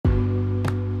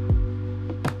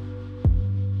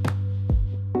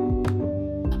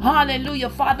Hallelujah.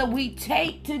 Father, we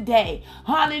take today,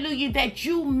 hallelujah, that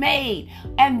you made,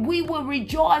 and we will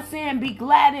rejoice in and be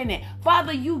glad in it.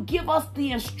 Father, you give us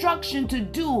the instruction to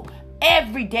do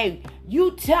every day.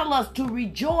 You tell us to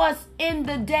rejoice in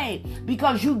the day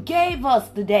because you gave us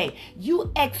the day.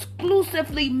 You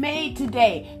exclusively made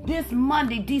today, this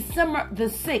Monday, December the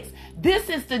 6th. This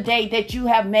is the day that you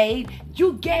have made.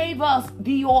 You gave us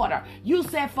the order. You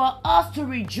said for us to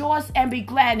rejoice and be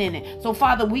glad in it. So,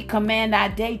 Father, we command our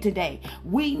day today.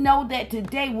 We know that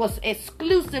today was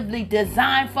exclusively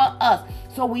designed for us.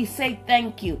 So we say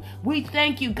thank you. We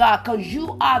thank you, God, because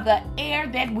you are the air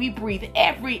that we breathe.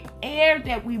 Every air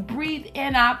that we breathe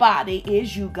in our body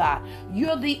is you, God.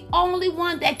 You're the only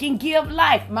one that can give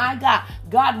life, my God.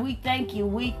 God, we thank you.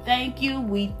 We thank you.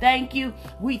 We thank you.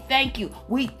 We thank you.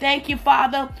 We thank you,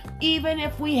 Father. Even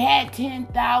if we had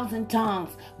 10,000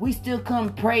 tongues, we still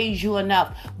couldn't praise you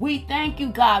enough. We thank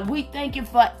you, God. We thank you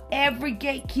for every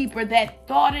gatekeeper that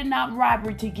thought it not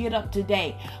robbery to get up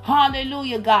today.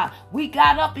 Hallelujah, God. We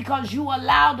got up because you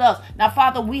allowed us. Now,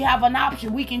 Father, we have an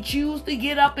option. We can choose to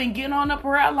get up and get on a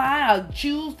prayer line, or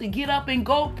choose to get up and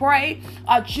go pray,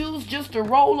 or choose just to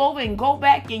roll over and go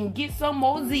back and get some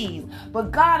more Z's.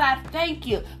 But God, I thank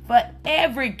you for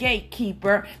every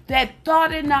gatekeeper that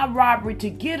thought it not robbery to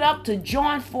get up to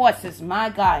join forces. My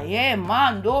God,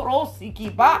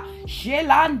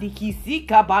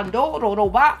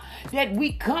 that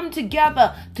we come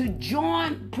together to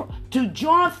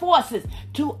join forces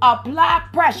to apply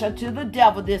pressure to the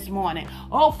devil this morning.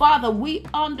 Oh, Father, we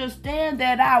understand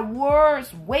that our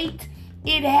words weight.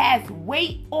 It has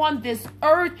weight on this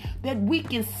earth that we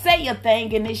can say a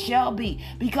thing and it shall be,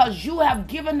 because you have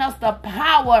given us the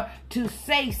power to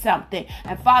say something.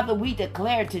 And Father, we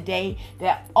declare today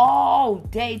that all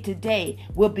day today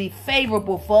will be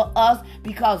favorable for us,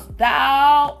 because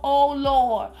thou, O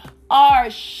Lord, art a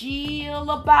shield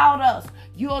about us.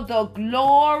 You're the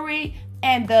glory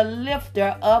and the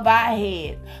lifter of our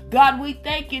head. God, we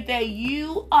thank you that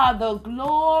you are the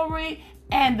glory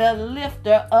and the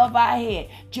lifter of our head.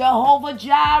 Jehovah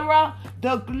Jireh,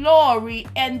 the glory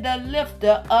and the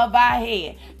lifter of our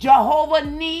head. Jehovah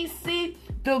Nisi,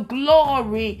 the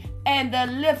glory and the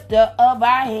lifter of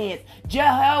our heads.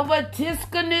 Jehovah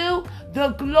Tiskanu, the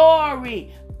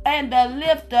glory and the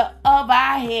lifter of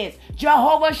our heads.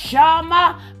 Jehovah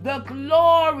Shammah, the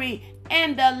glory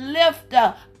and the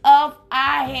lifter of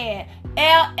our head.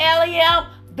 El Elyon,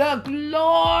 the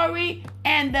glory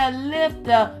and the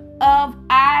lifter of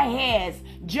our heads.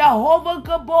 Jehovah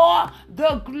Gabor,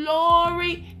 the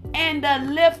glory and the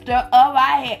lifter of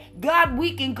our head. God,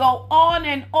 we can go on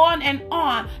and on and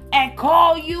on and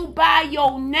call you by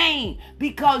your name,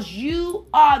 because you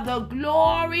are the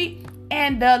glory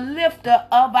and the lifter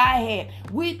of our head.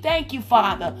 We thank you,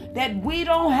 Father, that we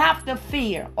don't have to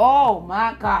fear. Oh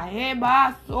my God.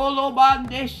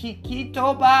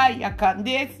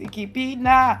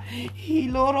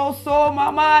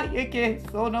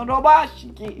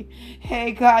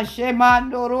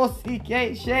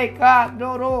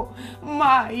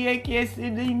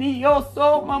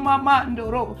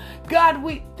 God,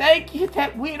 we thank you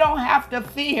that we don't have to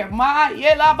fear.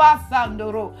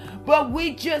 But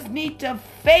we just need to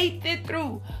faith it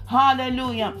through.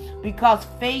 Hallelujah. Because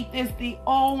faith is the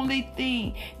only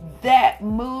thing that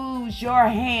moves your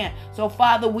hand. So,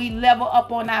 Father, we level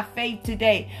up on our faith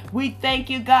today. We thank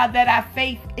you, God, that our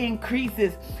faith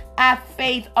increases. Our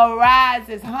faith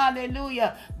arises.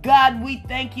 Hallelujah. God, we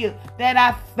thank you that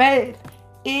our faith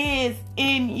is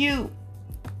in you.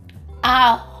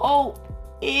 Our hope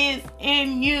is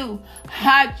in you.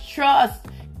 Our trust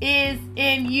is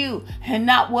in you, and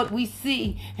not what we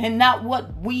see and not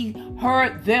what we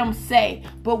heard them say,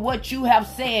 but what you have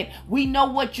said. We know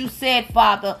what you said,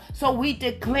 Father, so we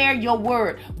declare your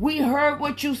word. We heard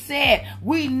what you said.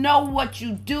 We know what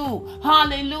you do.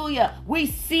 Hallelujah. We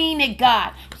seen it,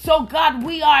 God. So, God,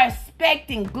 we are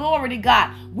expecting. Glory to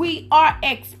God. We are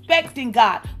expecting,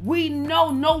 God. We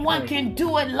know no one can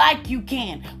do it like you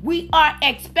can. We are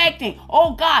expecting.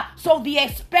 Oh, God. So the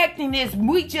expecting is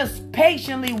we just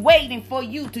patiently waiting for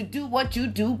you to do what you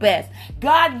do best.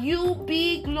 God, you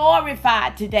be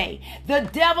glorified today. The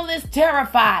devil is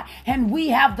terrified and we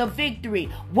have the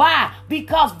victory. Why?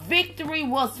 Because victory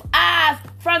was ours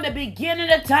from the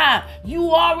beginning of time.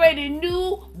 You already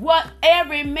knew what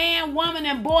every man, woman,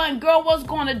 and boy and girl was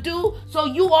going to do. So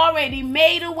you already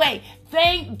made a way.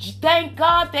 Thank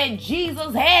God that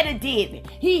Jesus had to did it.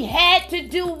 He had to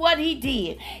do what he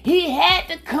did. He had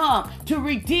to come to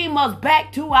redeem us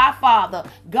back to our Father.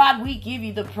 God, we give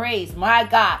you the praise, my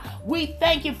God. We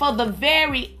thank you for the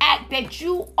very act that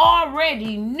you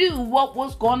already knew what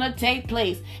was going to take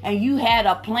place, and you had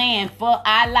a plan for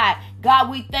our life. God,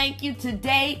 we thank you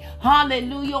today,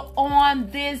 hallelujah, on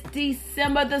this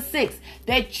December the 6th,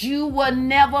 that you will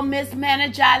never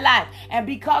mismanage our life. And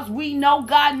because we know,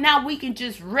 God, now we can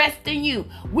just rest in you.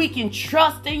 We can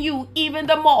trust in you even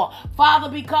the more. Father,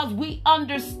 because we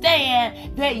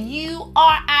understand that you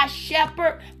are our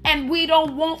shepherd and we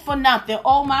don't want for nothing.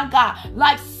 Oh my God.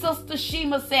 Like Sister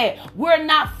Shema said, we're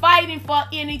not fighting for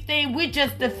anything. We're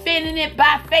just defending it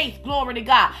by faith. Glory to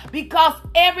God. Because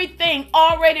everything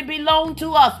already belongs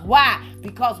to us. Why?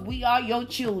 Because we are your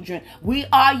children. We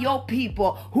are your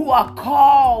people who are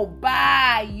called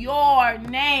by your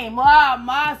name.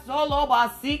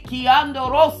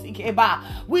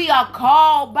 We are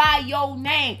called by your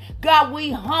name. God,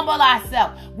 we humble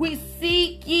ourselves. We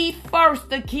seek ye first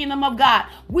the kingdom of God.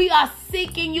 We are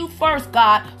seeking you first,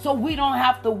 God, so we don't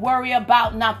have to worry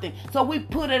about nothing. So we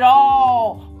put it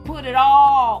all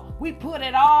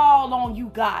on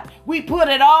you, God. We put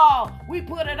it all.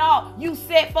 You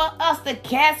said for us to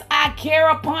cast our care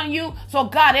upon you. So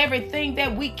God, everything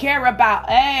that we care about,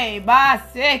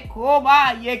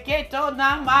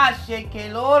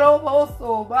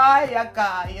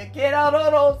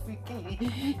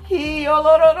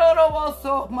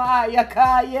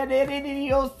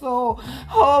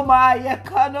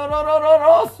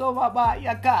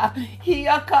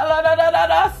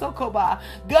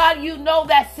 God, you know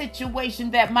that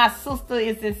situation that my sister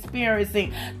is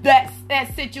experiencing, that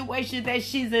situation that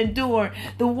she's enduring,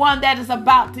 the one that is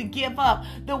about to give up,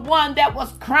 the one that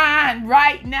was crying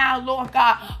right now, Lord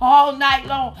God, all night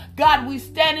long. God, we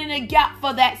stand in the gap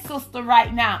for that sister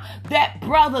right now, that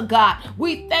brother, God.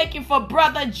 We thank you for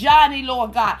Brother Johnny,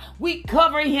 Lord God. We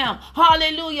cover him.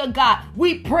 Hallelujah, God.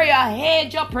 We pray a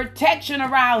hedge of protection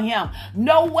around him.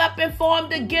 No weapon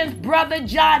formed against Brother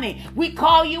Johnny. We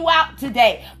call you out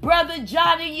today. Brother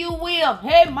Johnny, you will.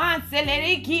 Hey, man,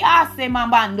 seleriki ase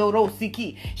mamando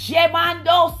rosiki.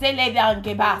 Shemando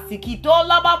seledanke basiki.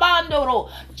 Tola babandoro.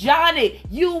 Johnny,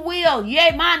 you will.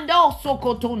 Ye mando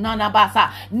sokoto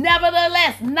nanabasa.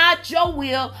 Nevertheless, not your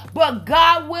will, but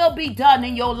God will be done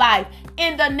in your life.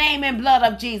 In the name and blood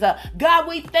of Jesus. God,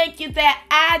 we thank you that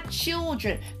our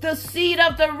children, the seed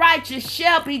of the righteous,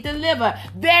 shall be delivered.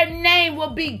 Their name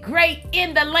will be great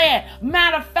in the land.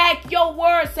 Matter of fact, your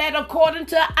word said, according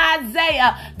to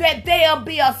Isaiah, that they'll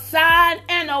be a sign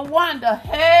and a wonder.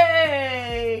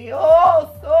 Hey, oh,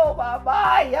 so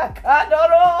babaya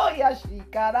kadoro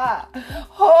yashikara.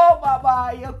 Oh,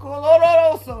 babaya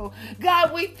koloroso.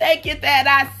 God, we thank you that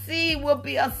our seed will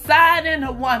be a sign and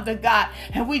a wonder, God.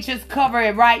 And we just cover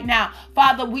it right now.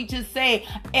 Father, we just say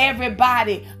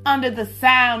everybody under the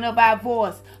sound of our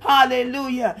voice,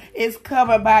 hallelujah, is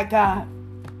covered by God.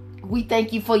 We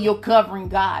thank you for your covering,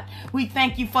 God. We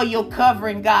thank you for your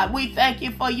covering, God. We thank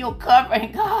you for your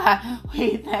covering, God.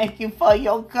 We thank you for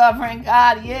your covering,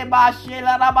 God.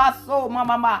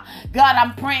 God,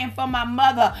 I'm praying for my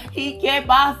mother. It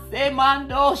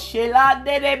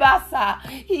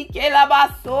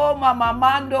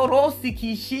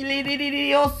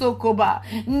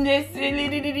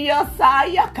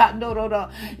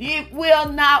will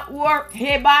not work.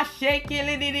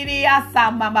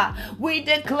 We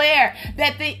declare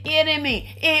that the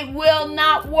enemy, it will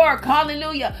not work.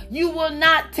 Hallelujah. You will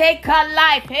not take her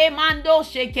life.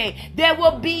 There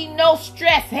will be no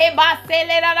stress. There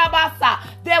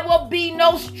will be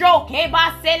no stroke.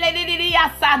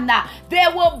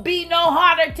 There will be no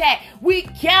heart attack. We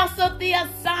cancel the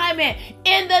assignment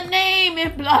in the name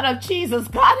and blood of Jesus.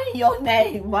 God, in your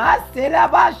name.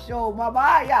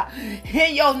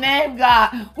 In your name,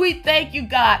 God. We thank you,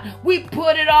 God. We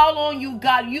put it all on you,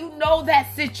 God. You know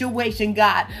that situation,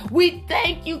 God. We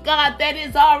thank you, God, that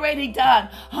is already done.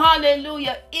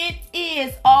 Hallelujah. It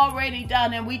is already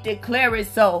done, and we declare it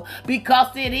so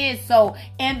because it is so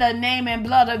in the name and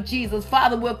blood of Jesus.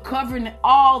 Father, we're covering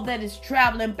all that is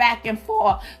traveling back and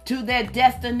forth to their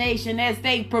destination as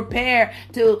they prepare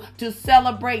to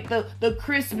celebrate the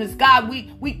Christmas. God,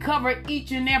 we cover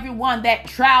each and every one that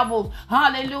travels.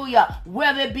 Hallelujah.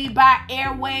 Whether it be by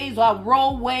airways or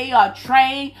roadway or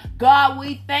train. God,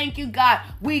 we thank you, God.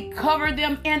 We cover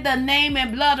them in the name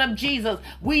and blood of Jesus.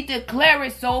 We declare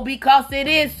it so because it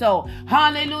is so.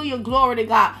 Hallelujah. Glory to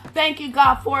God. Thank you,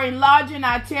 God, for enlarging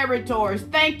our territories.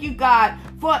 Thank you, God,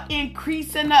 for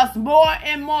increasing us more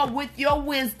and more with your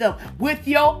wisdom, with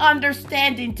your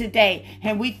understanding today.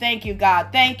 And we thank you, God.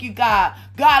 Thank you, God.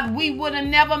 God, we would have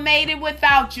never made it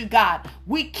without you, God.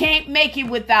 We can't make it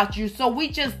without you. So we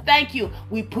just thank you.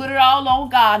 We put it all on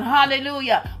God.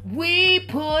 Hallelujah. We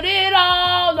put it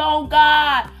all on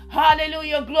God.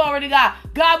 Hallelujah. Glory to God.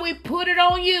 God, we put it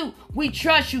on you. We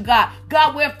trust you, God.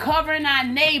 God, we're covering our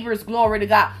neighbors. Glory to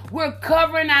God. We're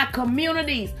covering our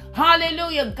communities.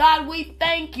 Hallelujah. God, we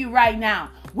thank you right now.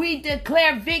 We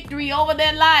declare victory over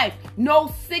their life.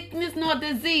 No sickness nor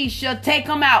disease shall take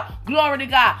them out. Glory to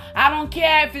God. I don't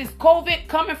care if it's COVID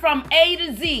coming from A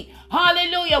to Z.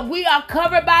 Hallelujah. We are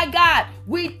covered by God.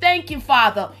 We thank you,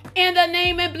 Father. In the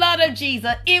name and blood of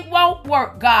Jesus, it won't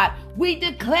work, God. We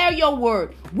declare your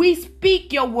word. We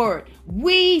speak your word.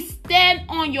 We stand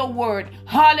on your word.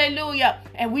 Hallelujah.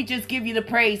 And we just give you the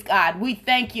praise, God. We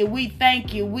thank you. We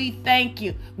thank you. We thank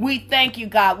you. We thank you,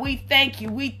 God. We thank you.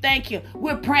 We thank you.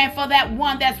 We're praying for that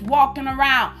one that's walking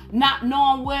around not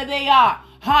knowing where they are.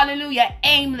 Hallelujah.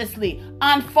 Aimlessly,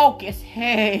 unfocused.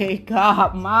 Hey,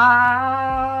 God,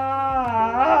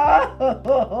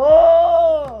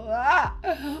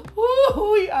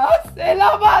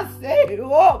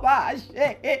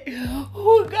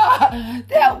 oh God,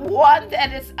 that one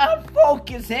that is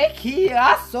unfocused.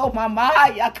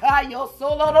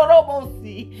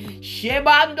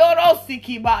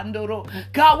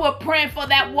 God, we're praying for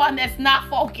that one that's not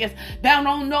focused. They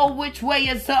don't know which way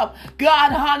is up.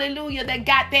 God, hallelujah, they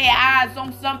got their eyes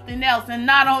on something else and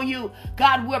not on you.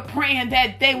 God, we're praying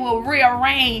that they will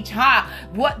rearrange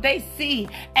what they see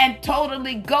and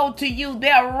totally go to you.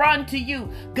 They'll run to you.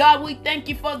 God, we thank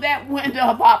you for that window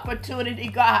of opportunity,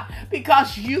 God,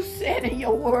 because you said in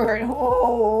your word,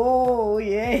 oh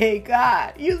yeah,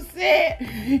 God, you said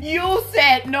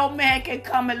no man can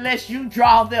come unless you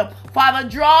draw them. Father,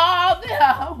 draw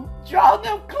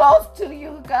them close to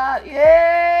you, God.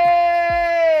 Yay!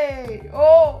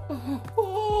 Oh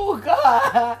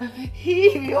God.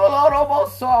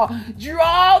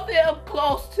 Draw them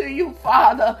close to you,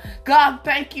 Father. God,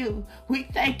 thank you. We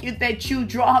thank you that you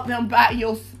draw them by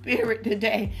your spirit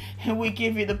today. And we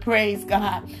give you the praise,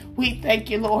 God. We thank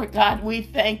you, Lord God. We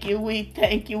thank you. We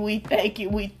thank you. We thank you.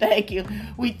 We thank you.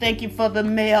 We thank you for the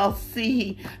male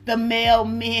seed, the male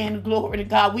men. Glory to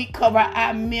God. We cover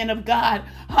our men of God.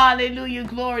 Hallelujah.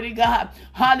 Glory to God.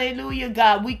 Hallelujah,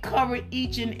 God. We cover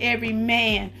each and every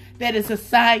man that is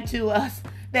assigned to us,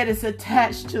 that is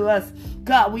attached to us.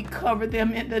 God, we cover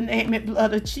them in the name and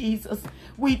blood of Jesus.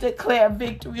 We declare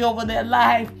victory over their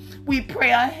life. We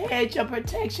pray a hedge of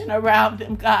protection around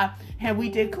them, God, and we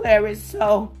declare it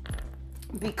so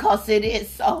because it is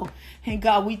so. And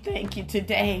God, we thank you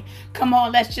today. Come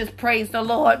on, let's just praise the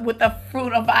Lord with the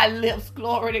fruit of our lips.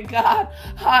 Glory to God.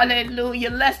 Hallelujah.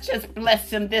 Let's just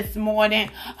bless him this morning.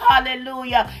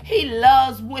 Hallelujah. He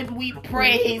loves when we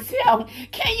praise him.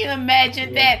 Can you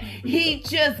imagine that? He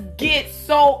just gets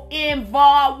so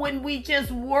involved when we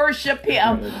just worship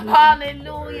him.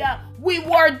 Hallelujah. We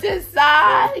were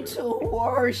designed to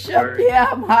worship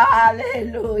him.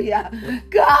 Hallelujah.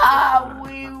 God,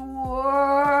 we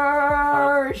worship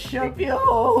you.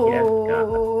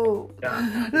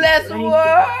 Let's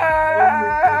worship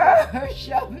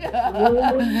you.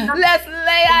 Let's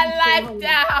lay our life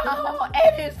down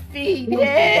at his feet.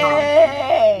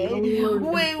 Yeah.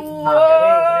 We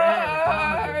worship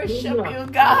you,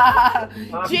 God.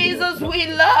 Jesus, we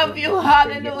love you.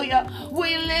 Hallelujah.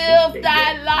 We lift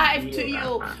our life to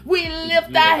you. We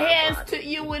lift our hands to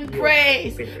you in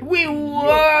praise. We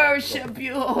worship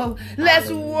you. Let's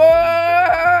worship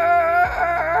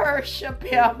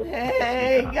him.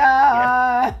 Hey,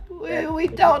 God. We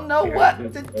don't know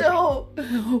what to do.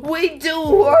 We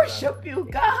do worship you,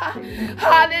 God.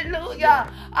 Hallelujah.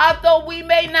 Although we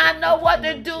may not know what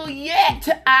to do yet,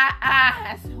 our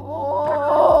eyes.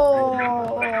 Oh,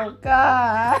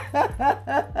 God.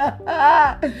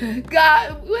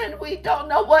 God, when we don't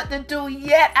know what to do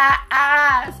yet, our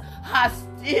eyes are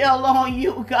still on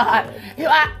you, God.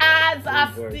 Our eyes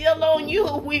are still on you.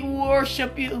 We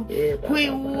worship you. We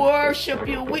worship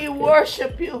you. We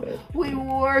worship you. We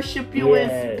worship you in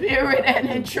spirit and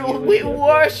in truth. We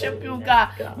worship you, God.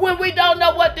 When we don't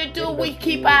know what to do, we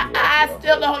keep our eyes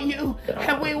still on you.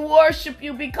 And we worship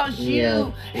you because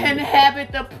you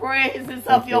inhabit the praises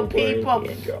of your people.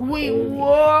 We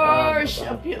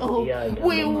worship you.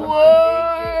 We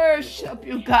worship worship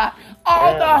you, God.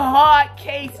 All the hard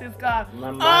cases, God.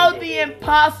 All the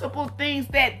impossible things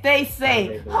that they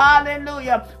say.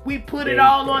 Hallelujah. We put it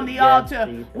all on the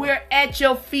altar. We're at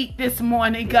your feet this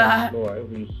morning, God.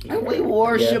 We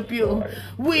worship you.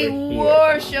 We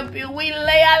worship you. We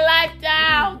lay our life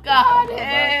down, God.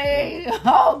 Hey,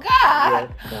 oh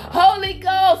God. Holy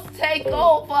Ghost, take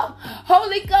over.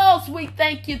 Holy Ghost, we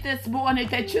thank you this morning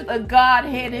that you're the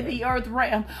Godhead in the earth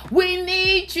realm. We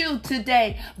need you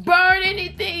today. Burn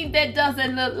anything that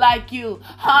doesn't look like you.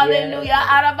 Hallelujah.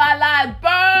 Out of our lives.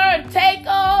 Burn. Take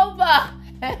over.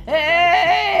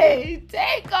 Hey,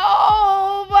 take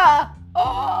over.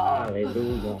 Oh,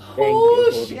 hallelujah.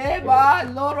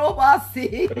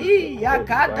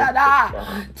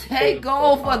 Take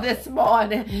over this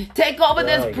morning. Take over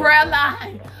this prayer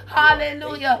line.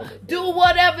 Hallelujah. Do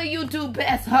whatever you do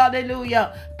best.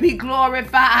 Hallelujah. Be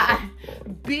glorified.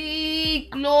 Be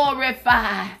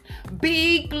glorified.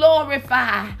 Be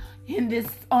glorified in this,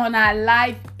 on our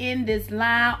life, in this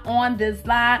line, on this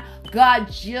line.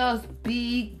 God, just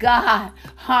be God.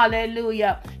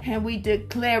 Hallelujah. And we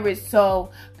declare it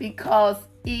so because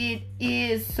it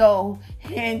is so.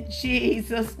 In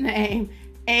Jesus' name,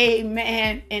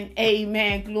 amen and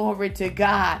amen. Glory to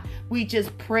God. We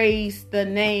just praise the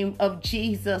name of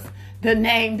Jesus, the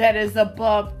name that is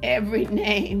above every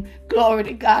name. Glory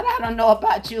to God. I don't know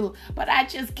about you, but I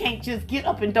just can't just get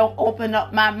up and don't open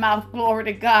up my mouth. Glory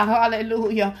to God.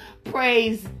 Hallelujah.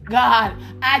 Praise God.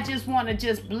 I just want to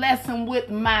just bless him with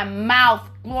my mouth.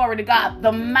 Glory to God.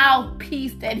 The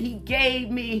mouthpiece that he gave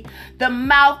me. The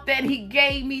mouth that he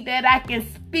gave me that I can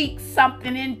speak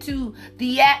something into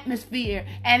the atmosphere.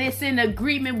 And it's in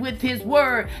agreement with his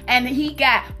word. And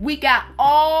we got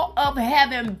all of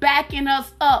heaven backing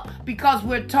us up because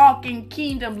we're talking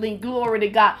kingdomly. Glory to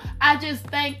God. I just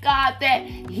thank God that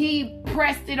he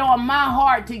pressed it on my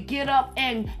heart to get up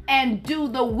and do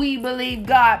the We Believe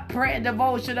God prayer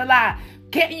devotional line.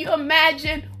 Can you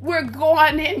imagine? We're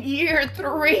going in year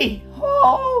 3.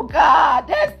 Oh, God,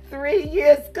 that's 3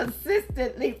 years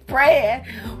consistently praying.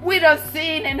 We done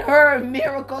seen and heard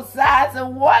miracle signs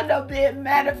and wonder being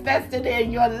manifested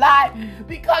in your life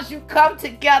because you come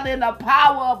together in the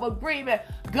power of agreement.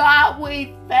 God,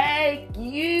 we thank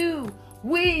you.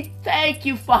 We thank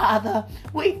you, Father.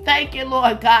 We thank you,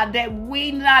 Lord God, that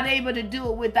we're not able to do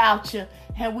it without you.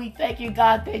 And we thank you,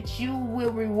 God, that you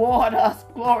will reward us.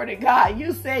 Glory to God.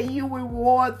 You say you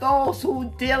reward those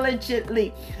who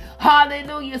diligently,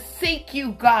 hallelujah, seek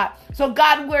you, God. So,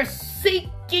 God, we're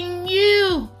seeking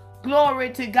you.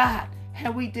 Glory to God.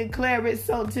 And we declare it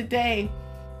so today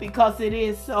because it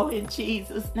is so in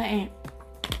Jesus' name.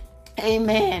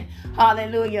 Amen.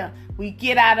 Hallelujah. We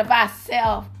get out of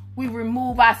ourselves. We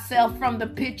remove ourselves from the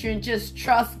picture and just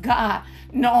trust God,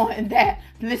 knowing that,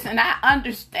 listen, I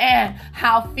understand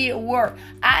how fear works.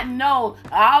 I know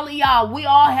all of y'all, we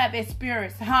all have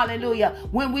experience. Hallelujah.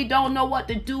 When we don't know what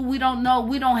to do, we don't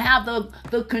have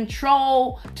the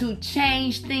control to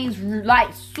change things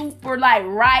like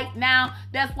right now.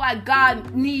 That's why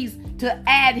God needs to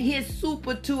add his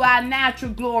super to our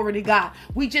natural. Glory to God.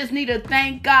 We just need to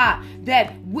thank God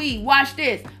that watch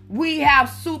this, we have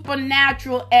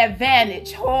supernatural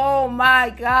advantage. Oh my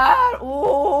God.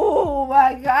 Oh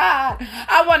my God.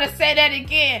 I want to say that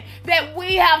again. That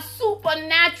we have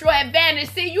supernatural advantage.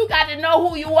 See, you got to know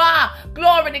who you are.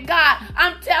 Glory to God.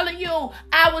 I'm telling you,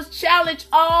 I was challenged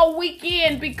all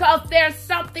weekend because there's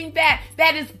something that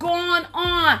is going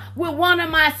on with one of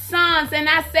my sons. And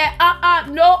I said,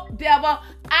 no, devil.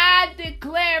 I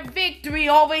declare victory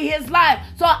over his life.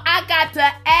 So I got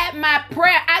to add my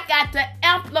prayer. I got to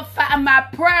amplify my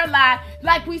prayer life.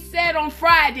 Like we said on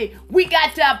Friday, we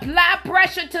got to apply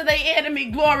pressure to the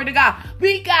enemy. Glory to God.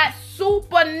 We got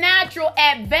supernatural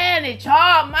advantage.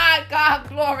 Oh my God.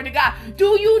 Glory to God.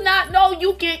 Do you not know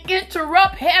you can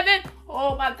interrupt heaven?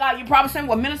 Oh my God, you're probably saying,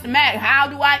 well, Minister Mac, how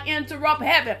do I interrupt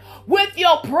heaven? With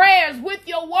your prayers, with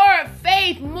your word,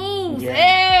 faith moves. Yeah.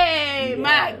 Hey, yeah.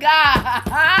 My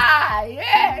God.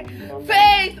 Yeah.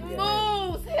 Faith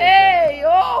moves. Hey,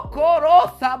 oh,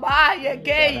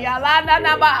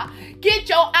 get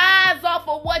your eyes off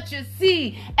of what you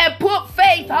see and put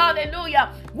faith,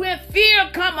 hallelujah. When fear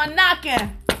come a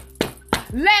knocking,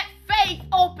 let faith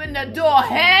open the door.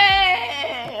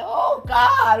 Hey, oh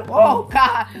God,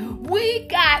 we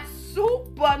got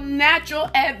supernatural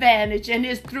advantage, and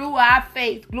it's through our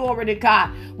faith. Glory to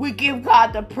God. We give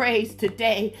God the praise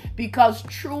today because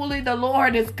truly the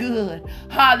Lord is good.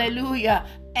 Hallelujah.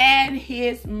 And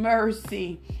his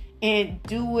mercy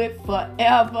endure it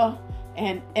forever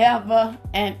and ever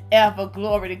and ever.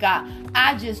 Glory to God.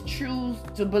 I just choose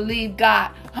to believe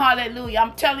God. Hallelujah.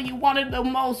 I'm telling you, one of the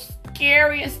most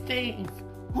scariest things.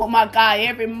 Oh my God,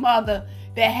 every mother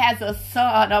that has a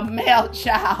son, a male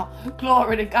child,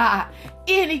 glory to God,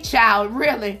 any child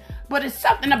really, but it's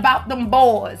something about them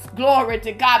boys, glory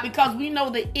to God, because we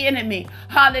know the enemy,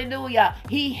 hallelujah,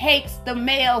 he hates the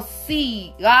male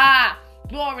seed,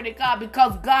 glory to God,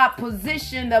 because God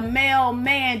positioned the male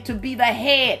man to be the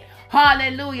head,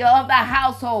 hallelujah, of the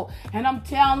household. And I'm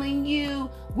telling you,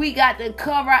 we got to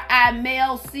cover our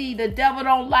male seed. The devil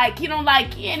he don't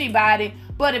like anybody,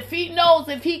 but if he knows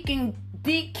if he can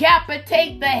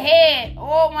decapitate the head,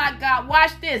 oh my God,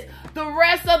 watch this, the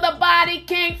rest of the body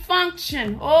can't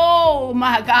function. Oh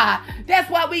my God,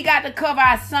 that's why we got to cover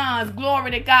our sons,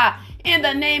 glory to God, in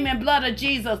the name and blood of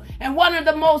Jesus. And one of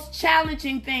the most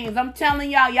challenging things, I'm telling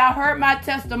y'all heard my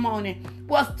testimony,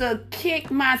 was to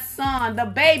kick my son, the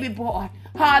baby boy,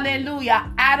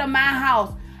 hallelujah, out of my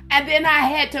house. And then I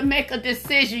had to make a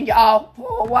decision, y'all.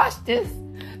 Oh, watch this.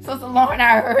 Sister Lauren,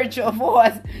 I heard your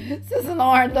voice. Sister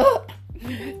Lauren, look.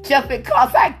 Just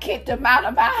because I kicked him out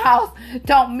of my house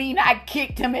don't mean I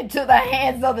kicked him into the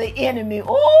hands of the enemy.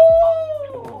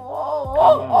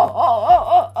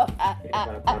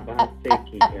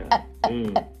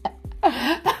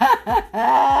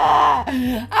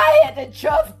 I had to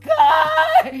trust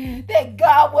God that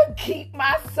God would keep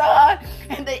my son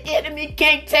and the enemy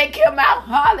can't take him out.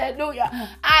 Hallelujah.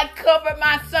 I covered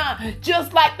my son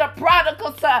just like the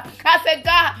prodigal son. I said,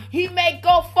 God, he may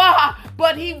go far,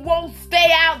 but he won't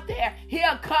stay out there.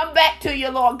 He'll come back to you,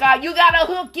 Lord God. You got to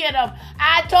hook in him.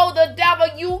 I told the devil,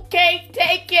 you can't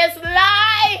take his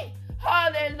life.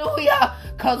 Hallelujah.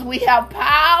 Because we have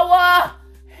power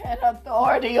and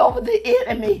authority over the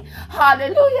enemy.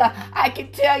 Hallelujah. I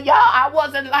can tell y'all I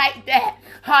wasn't like that.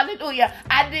 Hallelujah.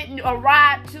 I didn't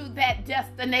arrive to that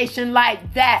destination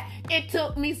like that. It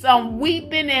took me some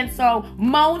weeping and some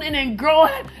moaning and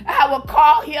groaning. I would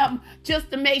call him just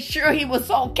to make sure he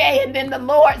was okay. And then the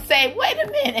Lord say, wait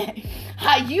a minute.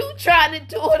 Are you trying to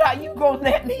do it? Are you going to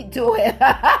let me do it?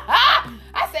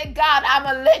 I said, God, I'm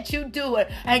going to let you do it.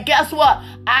 And guess what?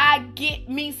 I get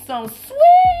me some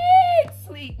sweet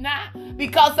sleep now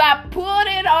because I put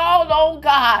it all on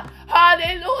God.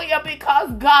 Hallelujah.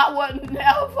 Because God would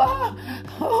never,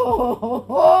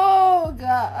 oh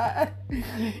God,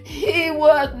 he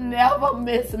would never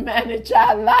mismanage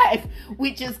our life.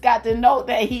 We just got to know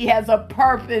that he has a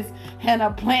purpose and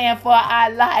a plan for our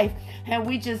life. And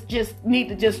we just need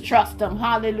to just trust him.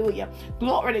 Hallelujah.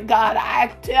 Glory to God. I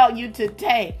tell you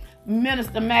today,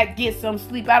 Minister Mac, get some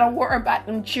sleep. I don't worry about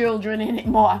them children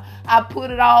anymore. I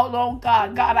put it all on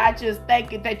God. God, I just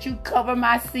thank you that you cover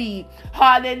my seed.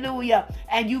 Hallelujah.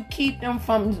 And you keep them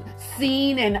from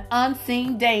seen and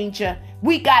unseen danger.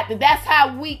 That's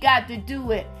how we got to do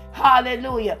it.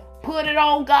 Hallelujah. Put it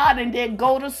on God and then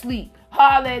go to sleep.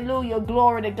 Hallelujah.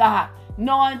 Glory to God.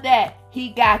 Knowing that he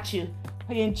got you.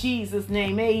 In Jesus'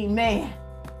 name, amen.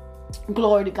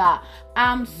 Glory to God.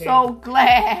 I'm so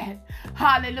glad.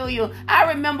 Hallelujah. I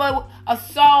remember a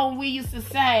song we used to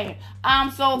sing.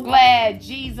 I'm so glad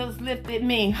Jesus lifted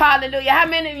me. Hallelujah. How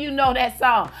many of you know that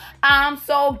song? I'm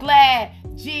so glad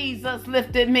Jesus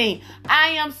lifted me. I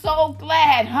am so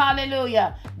glad.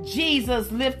 Hallelujah. Jesus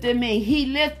lifted me. He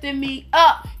lifted me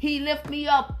up. He lifted me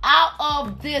up out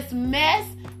of this mess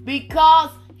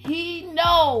because he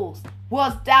knows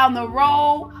what's down the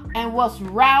road and what's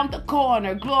round the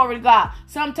corner. Glory to God.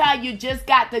 Sometimes you just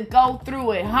got to go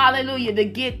through it. Hallelujah. To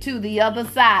get to the other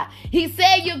side. He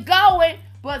said you're going,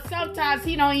 but sometimes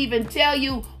he don't even tell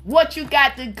you what you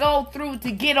got to go through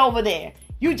to get over there.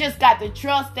 You just got to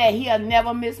trust that he'll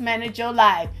never mismanage your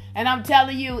life. And I'm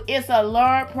telling you, it's a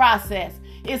learned process.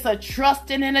 It's a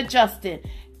trusting and adjusting.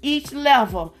 Each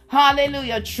level,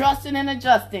 hallelujah, trusting and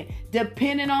adjusting,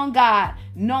 depending on God,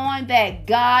 knowing that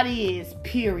God is,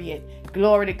 period.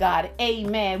 Glory to God.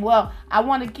 Amen. Well, I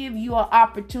want to give you an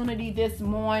opportunity this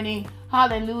morning,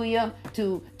 hallelujah,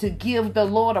 to give the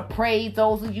Lord a praise.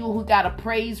 Those of you who got a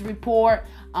praise report,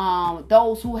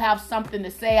 those who have something to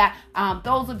say,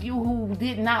 those of you who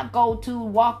did not go to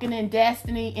Walking in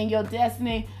Destiny, in your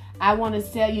destiny, I want to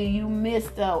tell you, you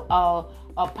missed a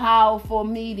powerful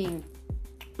meeting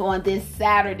on this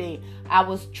Saturday. I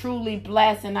was truly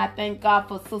blessed, and I thank God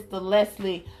for Sister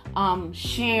Leslie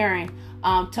sharing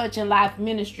Touching Life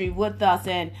Ministry with us.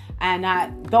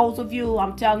 And those of you,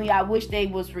 I'm telling you, I wish they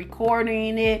was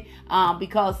recording it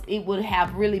because it would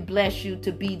have really blessed you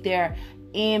to be there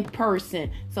in person.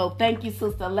 So thank you,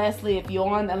 Sister Leslie. If you're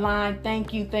on the line,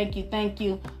 thank you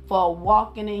for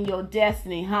walking in your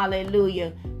destiny.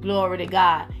 Hallelujah. Glory to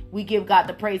God. We give God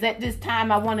the praise. At this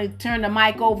time, I want to turn the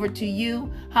mic over to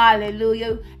you.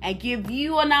 Hallelujah. And give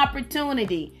you an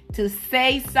opportunity to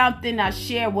say something or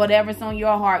share whatever's on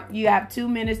your heart, you have 2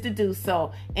 minutes to do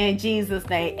so. In Jesus'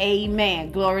 name,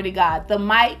 amen. Glory to God. The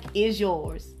mic is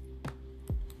yours.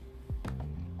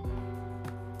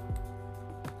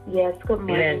 Yes, good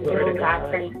morning. Glory to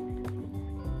God.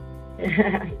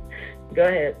 Go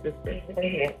ahead, sister. Go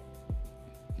ahead.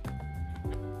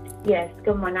 Yes,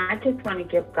 good morning. I just want to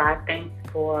give God thanks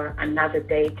for another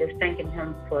day, just thanking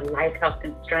Him for life, health,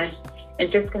 and strength,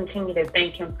 and just continue to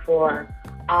thank Him for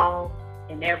all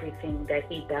and everything that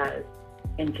He does.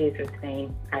 In Jesus'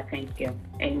 name, I thank you.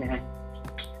 Amen.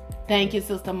 Thank you,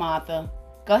 Sister Martha.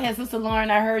 Go ahead, Sister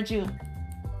Lauren. I heard you.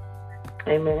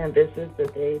 Amen. This is the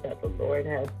day that the Lord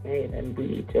has made, and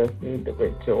we just need to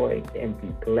rejoice and be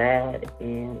glad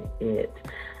in it.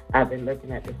 I've been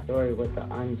looking at the story with the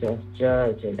unjust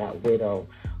judge and that widow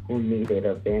who needed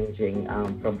avenging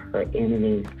from her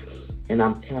enemies. And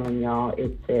I'm telling y'all,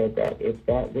 it said that if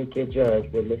that wicked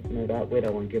judge would listen to that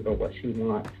widow and give her what she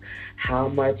wants, how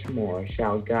much more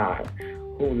shall God,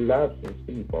 who loves His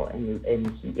people, and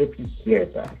if He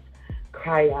hears us,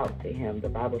 cry out to Him. The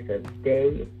Bible says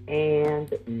day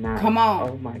and night. Come on.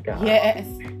 Oh, my God. Yes.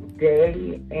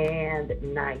 Day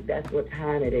and night. That's what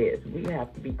time it is. We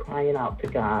have to be crying out to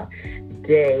God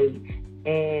day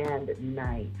and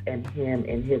night. And Him,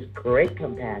 in His great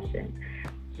compassion,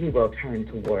 He will turn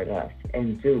toward us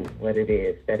and do what it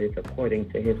is that is according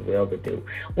to His will to do,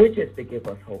 which is to give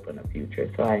us hope in the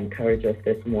future. So I encourage us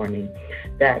this morning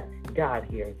that God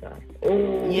hears us.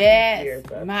 Oh, yes, He hears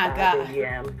us. my 5 God.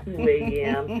 a.m., 2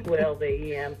 a.m., 12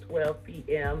 a.m., 12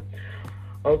 p.m.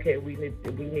 Okay, we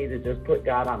need to just put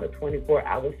God on a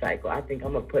 24-hour cycle. I think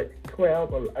I'm going to put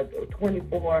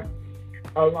 24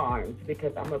 alarms,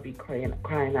 because I'm going to be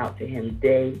crying out to Him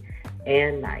day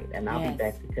and night. And I'll be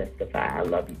back to testify. I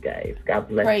love you guys. God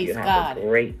bless Praise you. Have God. a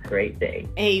great, great day.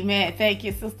 Amen. Thank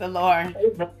you, Sister Lauren.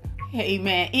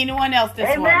 Amen. Anyone else this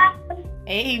Amen. morning?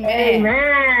 Amen.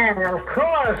 Amen. Of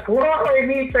course. Glory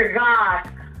be to God.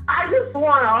 I just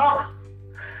want to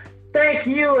thank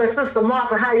you and Sister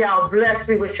Martha, how y'all blessed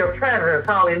me with your presence.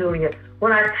 Hallelujah.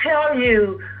 When I tell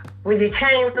you, when you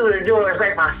came through the door, it's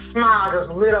like my smile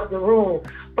just lit up the room.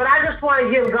 But I just want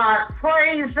to give God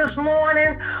praise this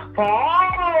morning for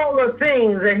all the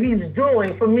things that He's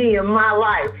doing for me in my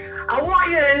life. I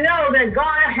want you to know that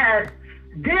God has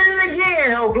did it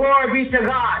again. Oh, glory be to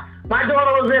God. My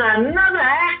daughter was in another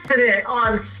accident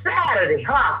on Saturday,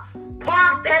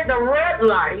 parked at the red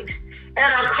light,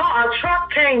 and a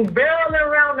truck came barreling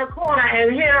around the corner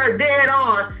and hit her dead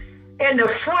on in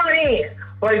the front end.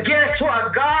 But guess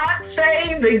what? God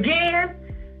saved again.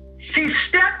 She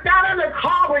stepped out of the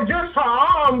car with just her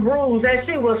arm bruised, and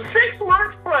she was 6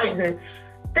 months pregnant.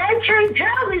 They can't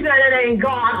tell me that it ain't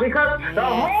God, because the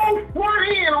whole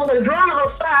front end on the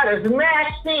driver's side is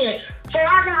mashed in. So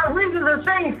I got reason to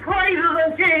sing praises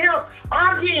unto Him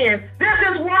again. This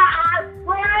is why I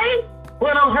pray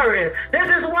when I'm hurting. This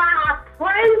is why I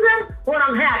praise Him when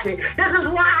I'm happy. This is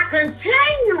why I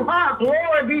continue,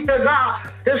 glory be to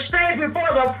God, to stay before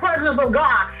the presence of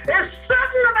God. There's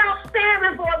something about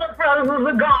standing before the presence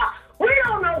of God. We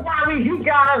don't know why He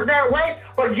got us that way,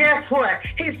 but guess what?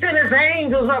 He sent His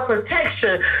angels of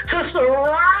protection to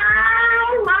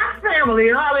surround my family.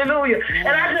 Hallelujah. And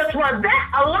I just want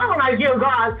that alone, I give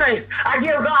God thanks. I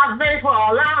give God thanks for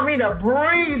allowing me to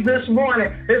breathe this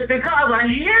morning. It's because of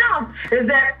Him is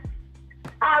that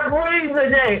I breathe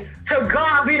today. To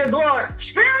God be the glory.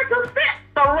 Spiritual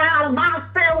fit around my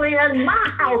family and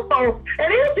my household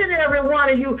and each and every one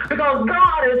of you, because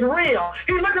God is real.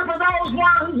 He's looking for those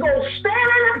ones who go stand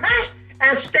in the paint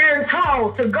and stand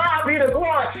tall. To God be the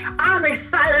glory. I'm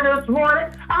excited this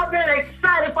morning. I've been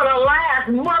excited for the last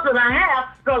month and a half,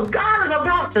 because God is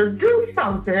about to do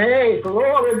something. Hey,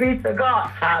 glory be to God.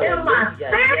 Hallelujah. In my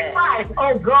spirit life,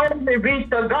 oh, glory be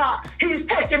to God. He's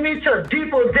taking me to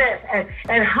deeper depths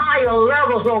and higher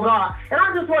levels, oh God. And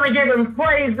I just want to give Him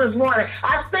praise this morning.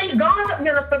 I thank God,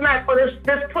 Minister Matt, for this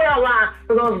prayer line,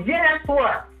 because guess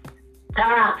what?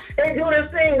 They do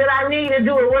this thing that I need to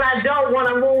do it when I don't want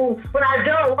to move, when I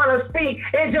don't want to speak.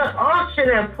 It just unctioned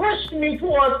and pushed me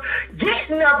towards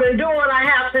getting up and doing what I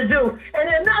have to do.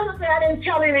 And another thing I didn't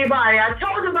tell anybody, I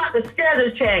told you about the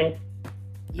schedule change.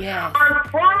 Yes. On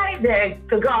Friday,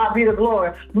 to God be the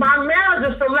glory, my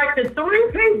manager selected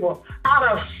 3 people out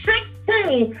of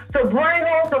 16 to bring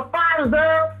on to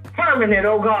Pfizer permanent,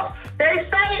 oh God. They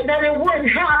say that it wouldn't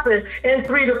happen in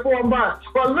 3 to 4 months.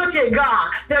 But look at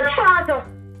God. They're trying to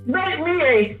make me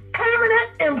a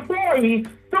permanent employee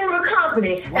through the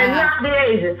company and not the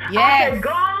agent. Yes. I said,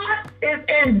 God is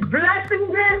in blessing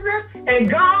business,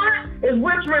 and God is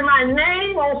whispering my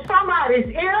name on somebody's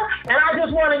ear, and I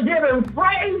just want to give him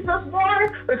praise this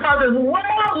morning because it's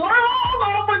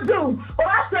long overdue. But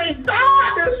I thank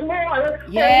God this morning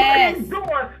for what he's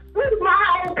doing with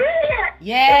my obedience.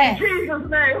 Yes. In Jesus'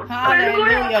 name.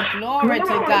 Hallelujah. Glory to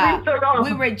God.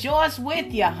 We rejoice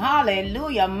with you.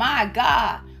 Hallelujah. My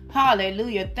God.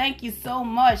 Hallelujah. Thank you so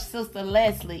much, Sister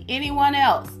Leslie. Anyone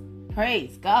else?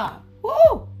 Praise God.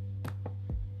 Woo!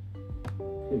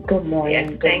 Good morning.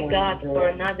 Yes, thank God for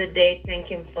another day. Thank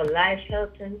Him for life,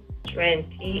 health, and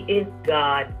strength. He is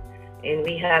God, and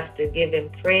we have to give Him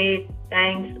praise,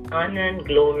 thanks, honor, and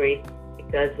glory,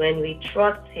 because when we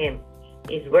trust Him,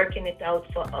 He's working it out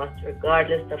for us,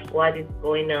 regardless of what is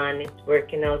going on. It's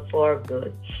working out for our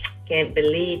good. Can't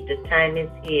believe the time is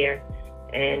here,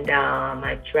 and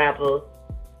I travel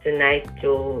tonight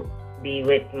to be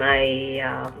with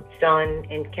my son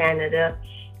in Canada.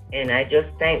 And I just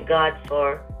thank God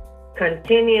for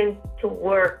continuing to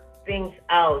work things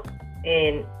out.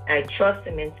 And I trust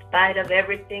Him in spite of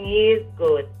everything. He is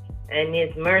good, and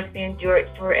His mercy endures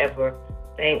forever.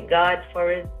 Thank God for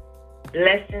His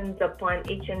blessings upon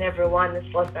each and every one of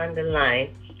us on the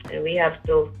line. And we have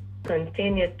to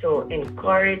continue to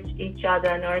encourage each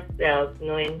other and ourselves,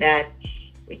 knowing that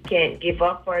we can't give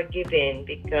up or give in,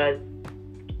 because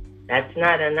that's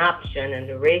not an option. And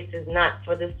the race is not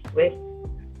for the swift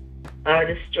or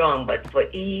the strong, but for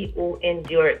he who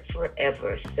endured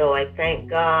forever. So I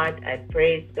thank God, I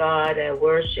praise God, I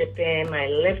worship Him, I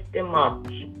lift Him up,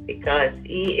 because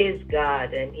He is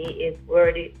God and He is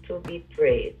worthy to be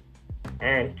praised.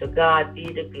 And to God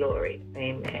be the glory.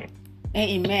 Amen.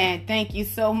 Amen. Thank you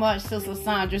so much, Sister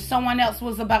Sandra. Someone else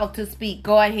was about to speak.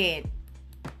 Go ahead.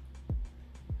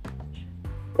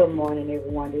 Good morning,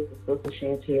 everyone. This is Sister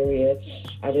Shanteria.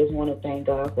 I just want to thank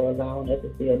God for allowing us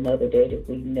to see another day that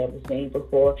we've never seen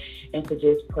before, and to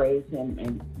just praise Him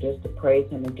and give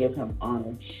Him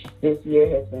honor. This year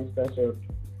has been such a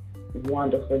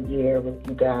wonderful year with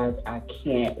you guys. I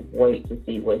can't wait to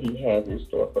see what He has in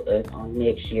store for us on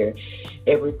next year.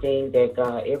 Everything that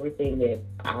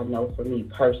I know for me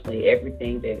personally,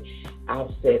 everything that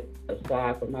I've set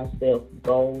aside for myself,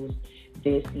 goals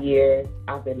this year,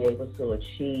 I've been able to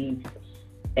achieve.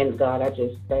 And God, I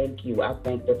just thank you. I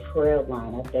thank the prayer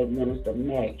line. I thank Minister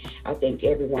Mack. I thank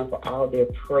everyone for all their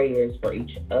prayers for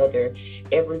each other.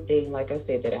 Everything, like I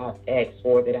said, that I've asked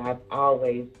for, that I've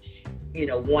always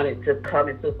wanted to come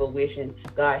into fruition,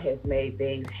 God has made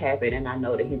things happen, and I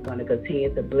know that He's going to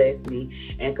continue to bless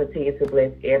me and continue to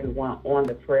bless everyone on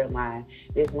the prayer line.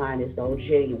 This line is so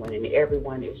genuine, and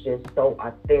everyone is just so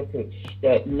authentic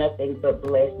that nothing but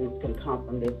blessings can come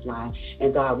from this line.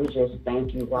 And God, we just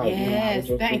thank you right now. Yes,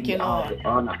 just thank you, all Lord. the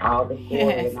honor, all the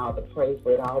glory, and all the praise,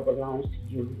 for it all belongs to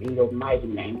you in your mighty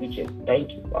name. We just thank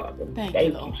you, Father. Thank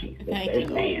you, Lord. Jesus. Thank Amen. you,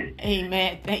 Lord.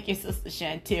 Amen. Thank you, Sister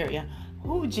Shanteria.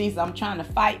 Oh, Jesus, I'm trying to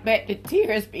fight back the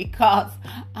tears, because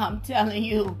I'm telling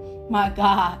you, my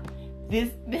God,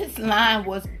 this line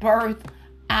was birthed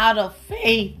out of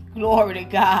faith. Glory to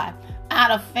God.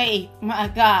 Out of faith, my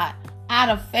God. Out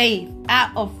of faith.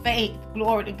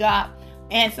 Glory to God.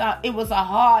 And so it was a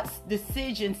hard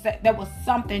decision. There was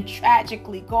something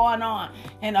tragically going on.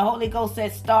 And the Holy Ghost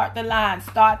said, start the line,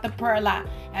 start the prayer line.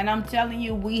 And I'm telling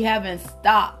you, we haven't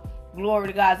stopped. Glory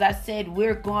to God. As I said,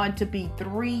 we're going to be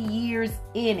 3 years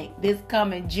in it this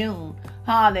coming June.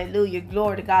 Hallelujah.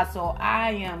 Glory to God. So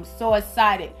I am so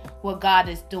excited what God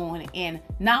is doing. And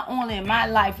not only in my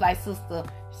life, like Sister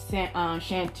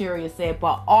Shanteria said,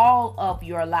 but all of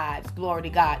your lives. Glory to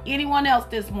God. Anyone else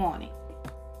this morning?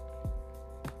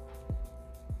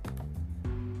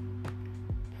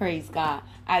 Praise God.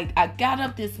 I got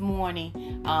up this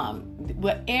morning,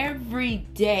 but every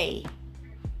day,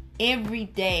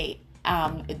 the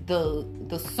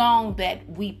song that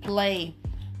we play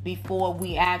before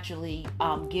we actually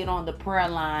get on the prayer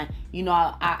line,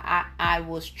 I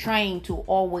was trained to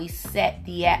always set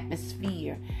the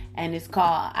atmosphere, and it's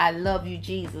called I Love You,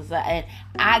 Jesus. And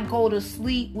I go to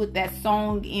sleep with that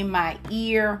song in my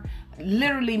ear,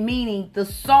 literally meaning the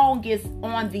song is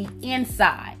on the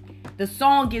inside. The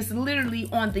song is literally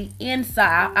on the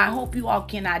inside. I hope you all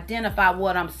can identify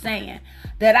what I'm saying.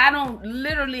 That I don't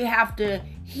literally have to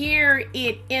hear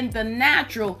it in the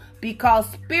natural, because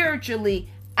spiritually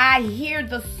I hear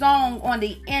the song on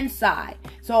the inside.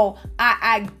 So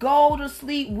I go to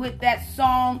sleep with that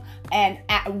song, and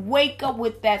I wake up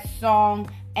with that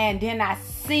song, and then I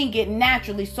sing it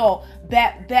naturally. So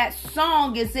that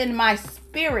song is in my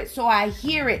spirit, so I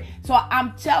hear it. So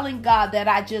I'm telling God that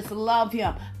I just love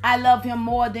Him. I love Him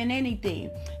more than anything.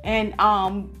 And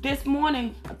this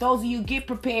morning, those of you get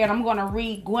prepared, I'm going to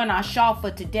read Gwen Shaw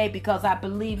for today, because I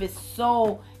believe it's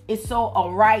so it's so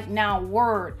a right now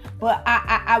word. But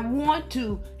I want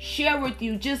to share with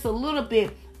you just a little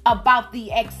bit about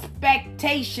the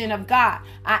expectation of God.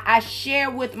 I share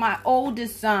with my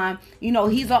oldest son,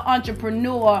 he's an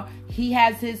entrepreneur. He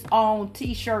has his own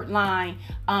t-shirt line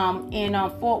in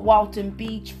Fort Walton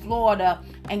Beach, Florida.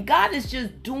 And God is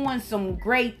just doing some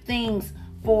great things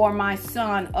for my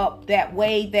son up that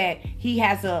way, that he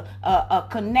has a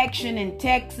connection in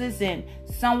Texas, and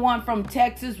someone from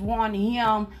Texas wanted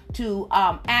him to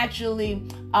actually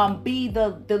be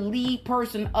the lead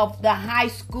person of the high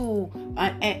school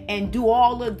and do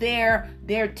all of their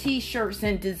t-shirts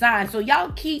and designs. So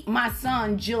y'all keep my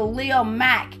son Jaleel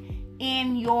Mack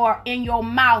in your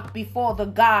mouth before the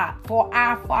God, for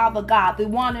our Father God, the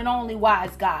one and only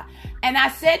wise God. And I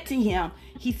said to him,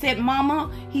 he said,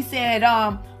 Mama, he said,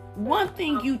 one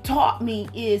thing you taught me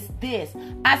is this.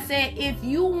 I said, if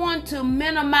you want to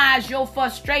minimize your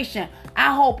frustration,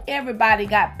 I hope everybody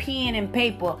got pen and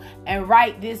paper and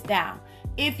write this down.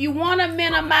 If you want to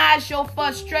minimize your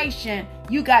frustration,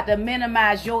 you got to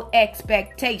minimize your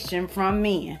expectation from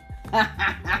men.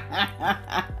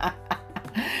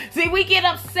 See, we get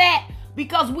upset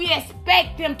because we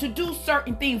expect them to do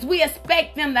certain things. We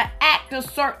expect them to act a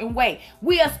certain way.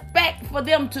 We expect for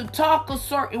them to talk a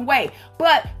certain way.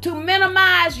 But to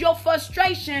minimize your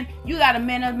frustration, you got to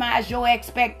minimize your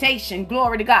expectation.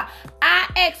 Glory to God. Our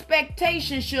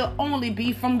expectation should only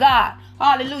be from God.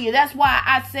 Hallelujah. That's why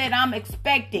I said I'm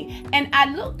expecting. And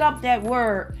I looked up that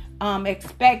word,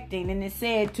 expecting, and it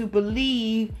said to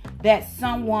believe that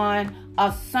someone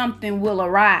or something will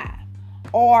arrive,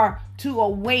 or to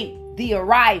await the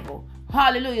arrival.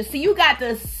 Hallelujah. See, you got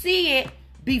to see it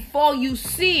before you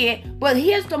see it. But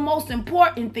here's the most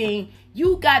important thing.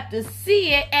 You got to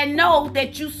see it and know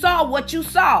that you saw what you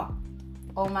saw.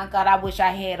 Oh my God, I wish I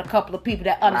had a couple of people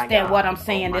that understand what I'm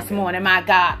saying this morning. My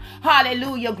God.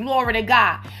 Hallelujah. Glory to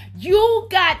God. You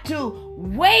got to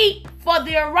wait for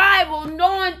the arrival,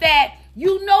 knowing that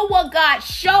you know what God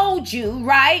showed you,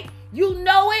 right? You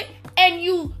know it. And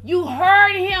you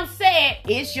heard him say it,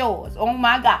 it's yours. Oh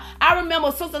my God. I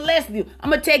remember Sister Leslie, I'm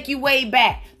going to take you way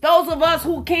back. Those of us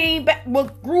who came back,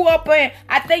 grew up in,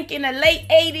 I think in the late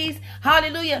 80s,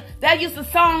 hallelujah, that used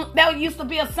to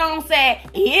be a song said,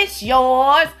 it's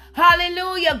yours.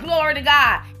 Hallelujah, glory to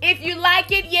God. If you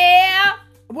like it, yeah,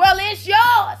 well, it's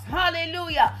yours.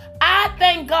 Hallelujah. I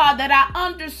thank God that I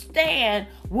understand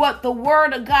what the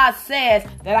word of God says,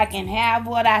 that I can have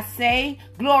what I say.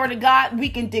 Glory to God. We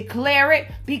can declare it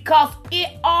because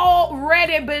it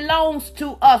already belongs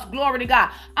to us. Glory to God.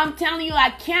 I'm telling you,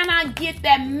 I cannot get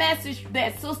that message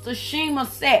that Sister Shima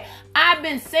said. I've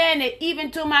been saying it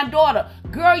even to my daughter.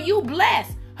 Girl, you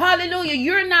blessed. Hallelujah.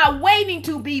 You're not waiting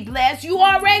to be blessed. You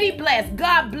already blessed.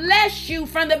 God bless you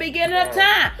from the beginning of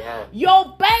time.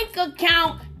 Your bank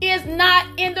account is not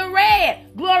in the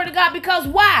red. Glory to God. Because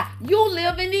why? You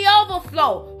live in the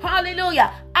overflow.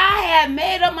 Hallelujah. I have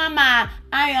made up my mind.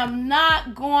 I am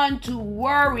not going to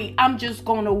worry. I'm just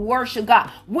going to worship God.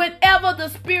 Whenever the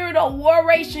spirit of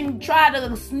worration try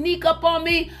to sneak up on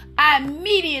me, I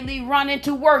immediately run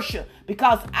into worship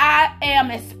because I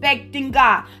am expecting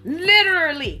God.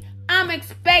 Literally, I'm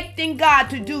expecting God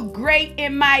to do great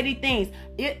and mighty things.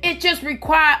 It just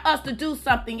requires us to do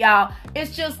something, y'all.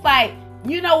 It's just like,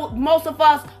 most of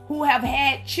us who have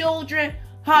had children,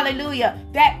 hallelujah,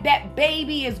 that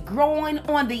baby is growing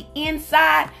on the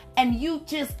inside and you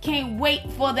just can't wait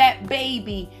for that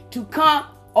baby to come.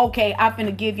 Okay, I'm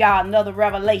finna give y'all another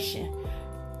revelation.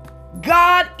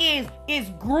 God is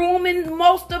grooming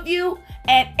most of you,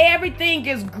 and everything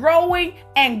is growing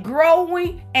and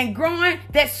growing and growing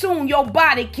that soon your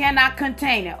body cannot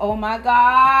contain it. Oh my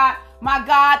God. My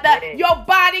God, your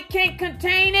body can't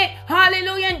contain it.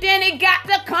 Hallelujah. And then it got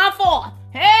to come forth.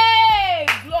 Hey,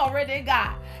 glory to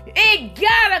God. It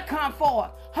got to come forth.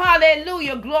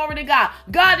 Hallelujah. Glory to God.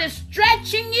 God is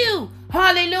stretching you.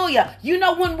 Hallelujah.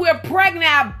 When we're pregnant,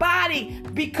 our body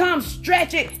becomes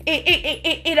stretched.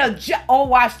 It adjusts. Oh,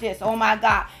 watch this. Oh, my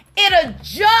God. It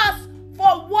adjusts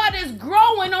for what is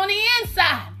growing on the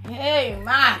inside. Hey,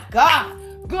 my God.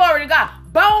 Glory to God.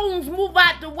 Bones move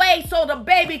out the way so the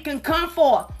baby can come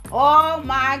forth. Oh,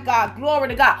 my God. Glory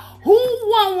to God. Who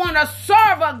won't want to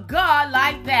serve a God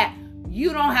like that?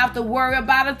 You don't have to worry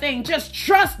about a thing. Just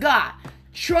trust God.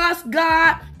 Trust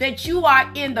God that you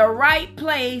are in the right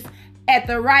place at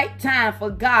the right time for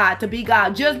God to be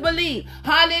God. Just believe.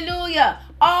 Hallelujah.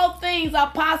 All things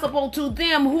are possible to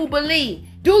them who believe.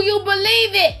 Do you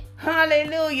believe it?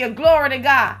 Hallelujah. Glory to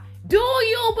God. Do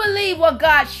you believe what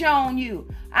God's shown you?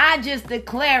 I just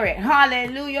declare it.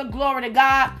 Hallelujah. Glory to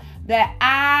God. that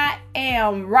I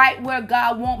am right where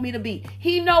God wants me to be.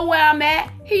 He know where I'm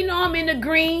at. He know I'm in the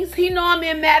Greens. He know I'm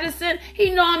in Madison.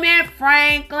 He know I'm in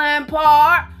Franklin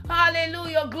Park.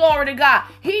 Hallelujah. Glory to God.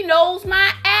 He knows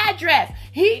my address.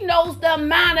 He knows the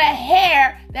amount of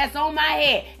hair that's on my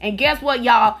head. And guess what,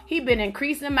 y'all? He been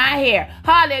increasing my hair.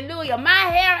 Hallelujah. My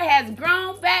hair has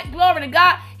grown back. Glory to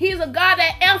God. He's a God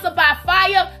that answers by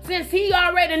fire. Since he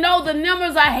already knows the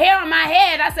numbers of hair on my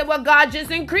head, I said, well, God, just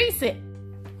increase it.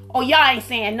 Oh, y'all ain't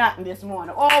saying nothing this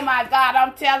morning. Oh, my God,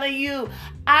 I'm telling you,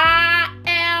 I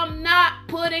am not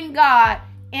putting God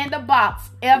in the box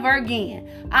ever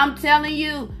again. I'm telling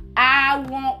you, I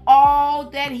want all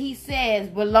that he says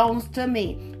belongs to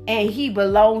me, and he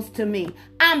belongs to me.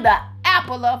 I'm the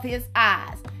apple of his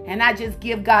eyes, and I just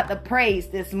give God the praise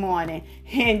this morning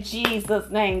in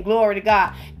Jesus' name. Glory to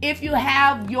God. If you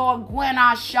have your Gwen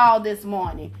Shaw this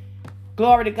morning,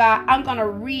 glory to God, I'm going to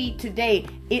read today.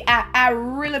 I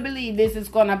really believe this is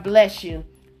going to bless you.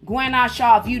 Gwen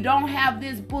Shaw, if you don't have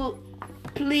this book,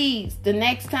 please, the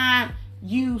next time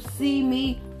you see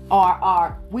me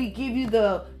or we give you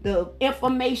the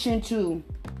information to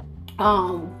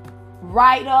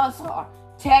write us or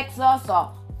text us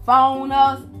or phone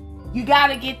us, you got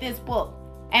to get this book.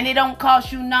 And it don't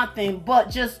cost you nothing but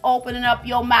just opening up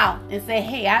your mouth and say,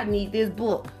 hey, I need this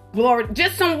book. Glory,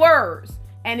 just some words.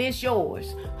 And it's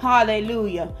yours.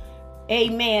 Hallelujah.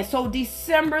 Amen. So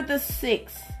December the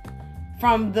 6th,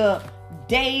 from the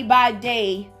day by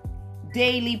day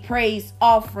daily praise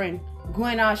offering,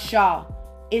 Gwen Shaw,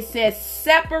 it says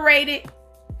separated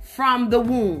from the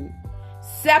womb.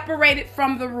 Separated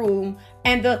from the womb.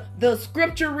 And the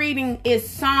scripture reading is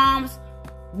Psalms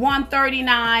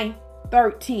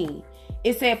 139:13.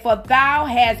 It said, for thou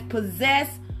hast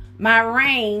possessed my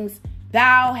reins,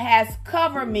 thou hast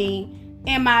covered me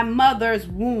in my mother's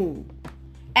womb.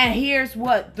 And here's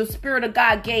what the Spirit of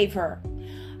God gave her.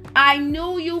 I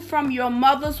knew you from your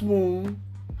mother's womb.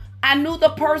 I knew the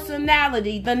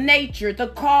personality, the nature, the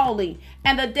calling,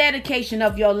 and the dedication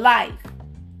of your life.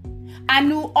 I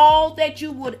knew all that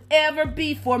you would ever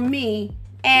be for me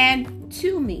and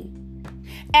to me.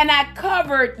 And I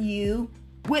covered you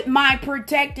with my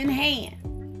protecting hand.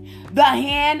 The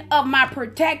hand of my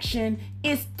protection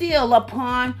is still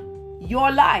upon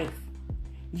your life.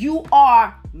 You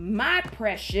are my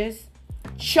precious,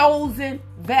 chosen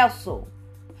vessel.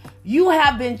 You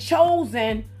have been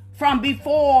chosen from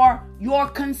before your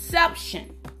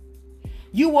conception.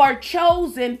 You are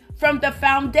chosen from the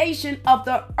foundation of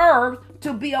the earth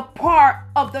to be a part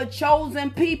of the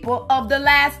chosen people of the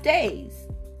last days.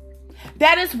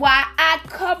 That is why I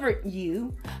covered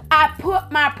you. I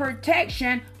put my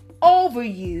protection over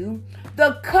you.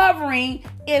 The covering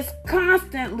is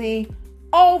constantly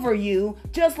over you,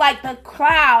 just like the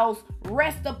clouds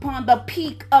rest upon the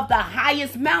peak of the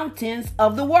highest mountains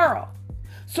of the world.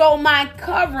 So my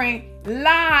covering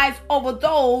lies over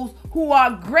those who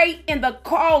are great in the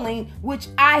calling which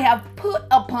I have put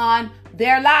upon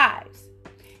their lives.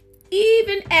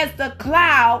 Even as the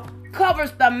cloud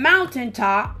covers the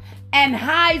mountaintop and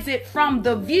hides it from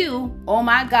the view, oh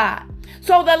my God.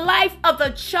 So the life of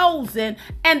the chosen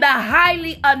and the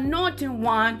highly anointed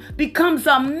one becomes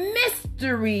a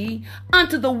mystery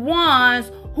unto the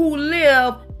ones who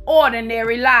live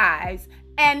ordinary lives,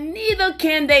 and neither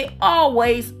can they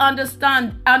always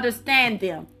understand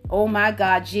them. Oh my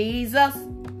God, Jesus.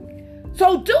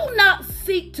 So do not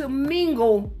seek to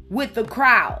mingle with the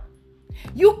crowd.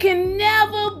 You can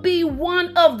never be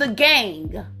one of the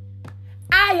gang.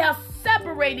 I have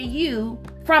separated you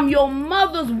from your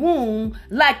mother's womb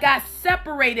like I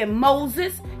separated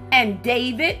Moses and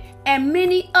David and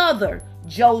many others.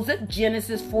 Joseph,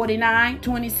 Genesis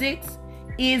 49:26.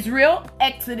 Israel,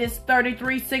 Exodus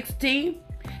 33:16.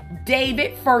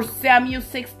 David, 1 Samuel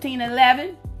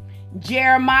 16:11.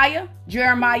 Jeremiah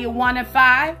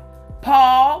 1:5.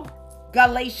 Paul,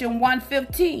 Galatians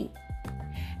 1:15.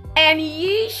 And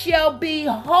ye shall be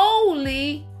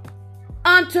holy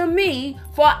unto me,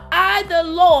 for I the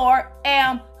Lord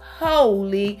am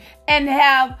holy, and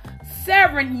have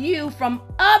severed you from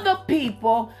other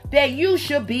people that you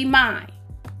should be mine.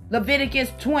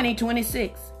 Leviticus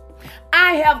 20:26.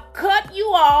 I have cut you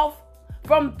off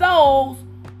from those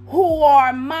who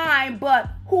are mine, but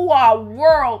who are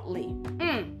worldly.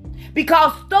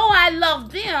 Because though I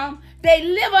love them, they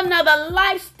live another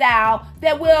lifestyle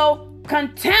that will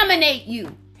contaminate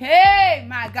you. Hey,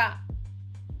 my God.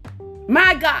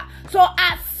 My God. So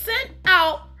I sent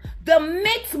out the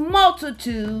mixed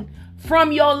multitude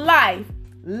from your life,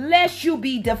 lest you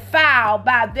be defiled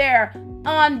by their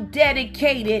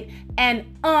undedicated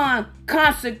and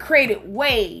unconsecrated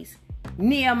ways.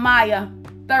 Nehemiah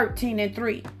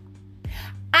 13:3.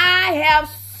 I have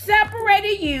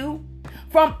separated you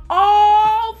from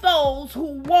all those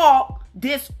who walk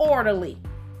disorderly.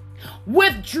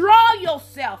 Withdraw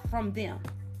yourself from them,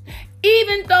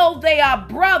 even though they are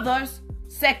brothers.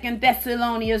 2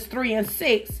 Thessalonians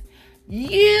 3:6.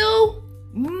 You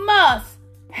must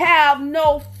have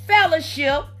no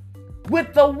fellowship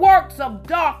with the works of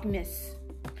darkness.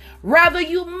 Rather,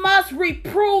 you must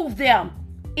reprove them.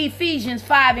 Ephesians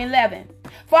 5:11.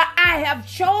 For I have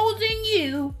chosen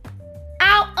you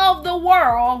out of the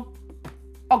world,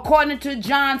 according to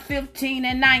John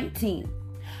 15:19.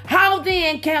 How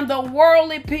then can the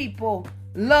worldly people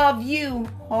love you?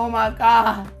 Oh my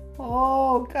God.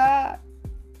 Oh God.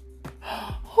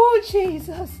 Oh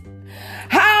Jesus.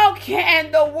 How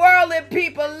can the worldly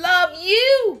people love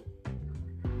you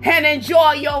and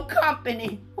enjoy your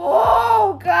company?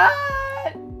 Oh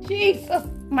God. Jesus,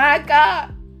 my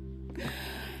God.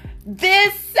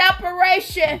 This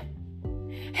separation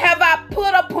have I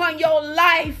put upon your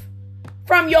life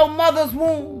from your mother's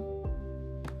womb.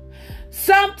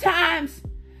 Sometimes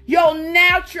your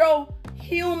natural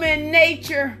human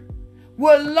nature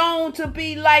will long to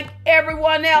be like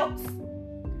everyone else.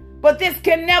 But this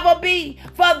can never be,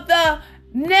 for the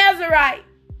Nazarite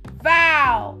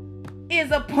vow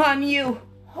is upon you.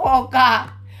 Oh God.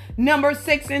 Numbers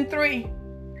 6:3.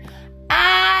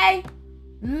 I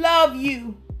love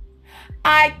you.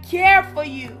 I care for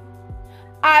you.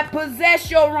 I possess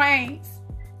your reins.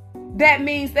 That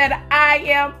means that I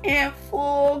am in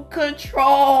full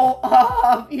control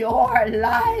of your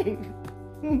life.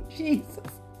 Jesus.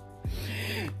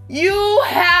 You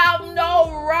have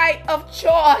no right of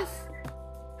choice.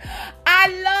 I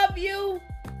love you,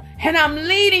 and I'm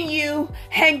leading you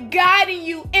and guiding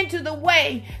you into the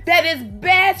way that is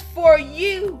best for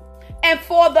you and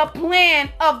for the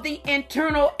plan of the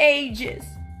eternal ages.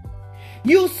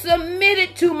 You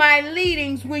submitted to my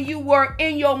leadings when you were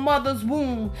in your mother's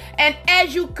womb. And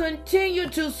as you continue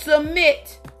to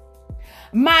submit,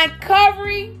 my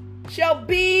covering shall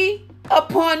be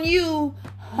upon you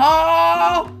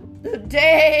all the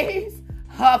days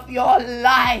of your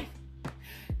life,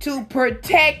 to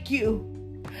protect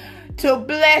you, to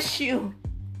bless you,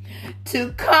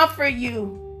 to comfort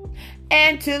you,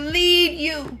 and to lead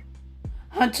you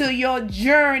until your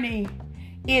journey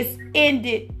is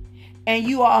ended and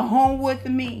you are home with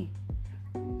me,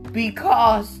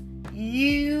 because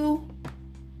you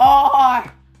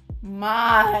are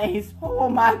mine. Oh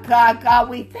my God, God,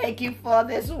 we thank you for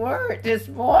this word this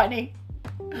morning.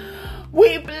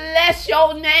 We bless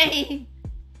your name.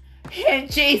 In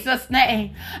Jesus'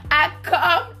 name, I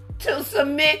come to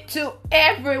submit to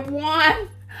everyone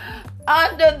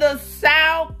under the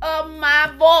sound of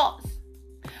my voice,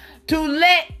 to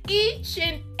let each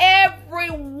and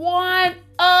every one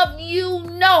of you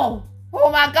know,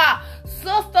 oh my God,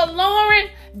 Sister Lauren,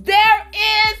 there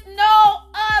is no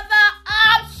other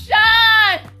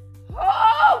option.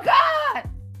 Oh God.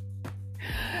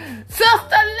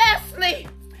 Sister Leslie,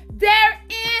 there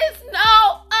is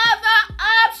no other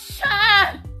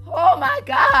option. Oh my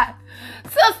God.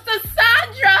 Sister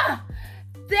Sandra,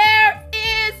 there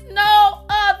is no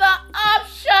other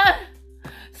option.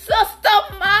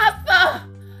 Sister Martha,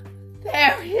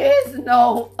 there is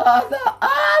no other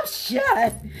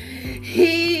option.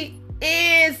 He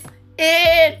is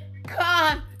in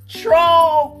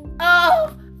control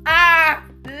of our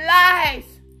lives.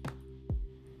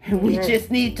 And we just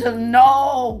need to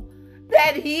know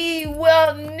that he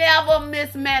will never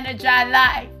mismanage our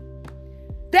life.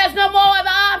 There's no more other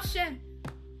option.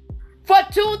 For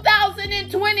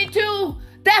 2022,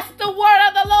 that's the word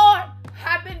of the Lord.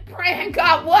 I've been praying,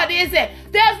 God, what is it?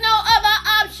 There's no other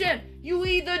option. You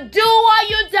either do or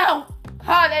you don't.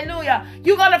 Hallelujah.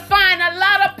 You're going to find a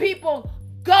lot of people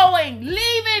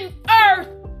leaving earth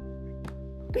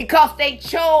because they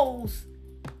chose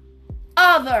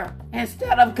other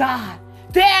instead of God.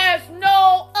 There's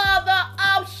no other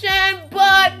option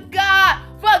but God.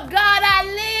 For God I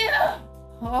live.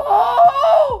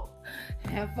 Oh,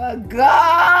 and for God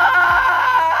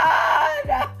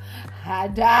I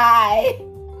die.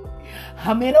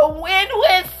 I'm in a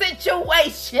win-win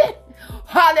situation.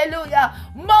 Hallelujah.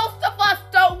 Most of us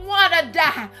don't want to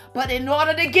die, but in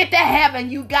order to get to heaven,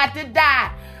 you got to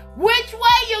die. Which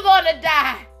way you going to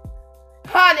die?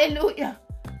 Hallelujah.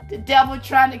 The devil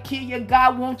trying to kill you.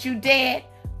 God wants you dead.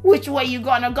 Which way you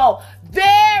going to go?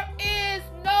 There is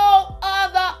no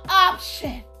other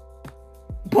option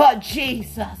but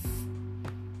Jesus.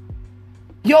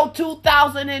 Your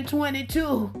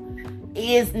 2022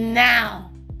 is now.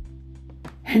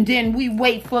 And then we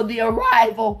wait for the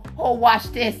arrival. Oh,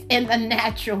 watch this, in the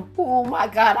natural. Oh my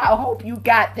God, I hope you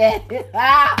got that.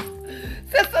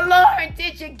 Sister Lauren,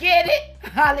 did you get it?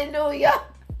 Hallelujah.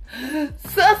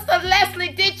 Sister Leslie,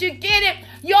 did you get it?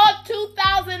 Your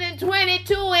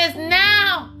 2022 is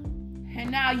now.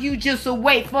 And now you just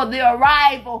await for the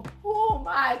arrival. Oh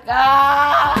my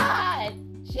God.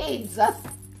 Jesus.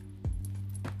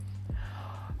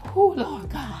 Oh Lord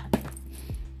God.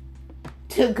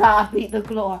 To God be the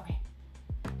glory.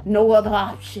 No other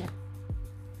option.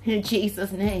 In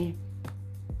Jesus' name.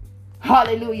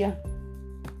 Hallelujah.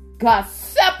 God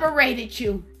separated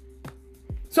you,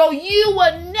 so you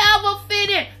will never fit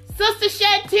in. Sister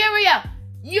Shanteria,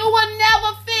 you will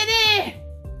never fit in.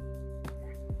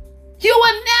 You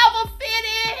will never fit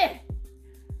in.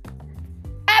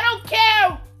 I don't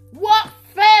care what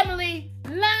family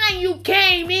line you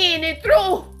came in and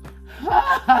through.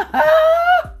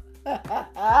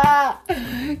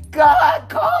 God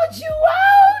called you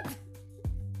out.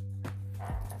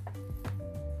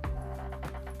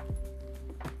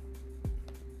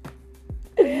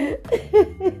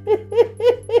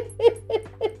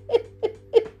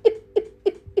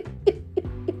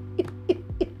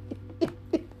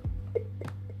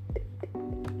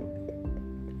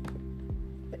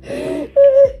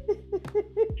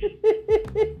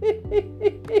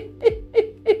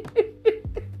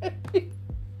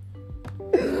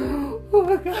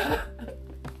 Oh God.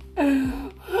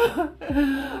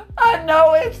 I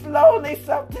know it's lonely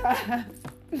sometimes.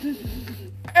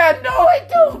 I know it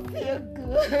don't feel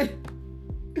good.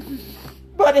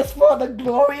 But it's for the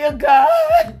glory of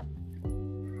God.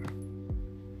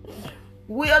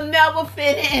 We'll never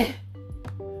fit in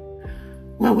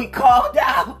when we called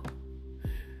out.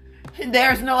 And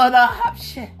there's no other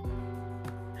option.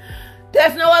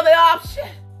 There's no other option.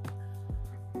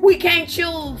 We can't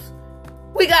choose.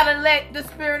 We got to let the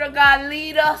Spirit of God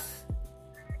lead us,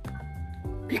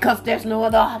 because there's no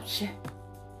other option.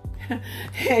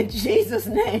 In Jesus'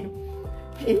 name,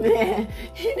 amen.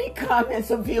 Any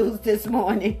comments or views this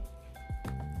morning?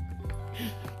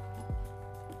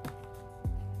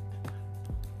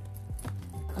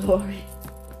 Glory.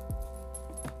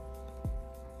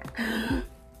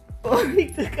 Glory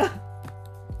to God.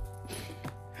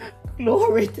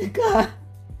 Glory to God.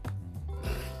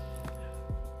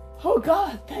 Oh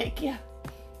God, thank you.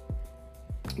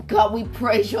 God, we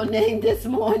praise your name this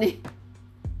morning.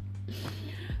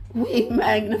 We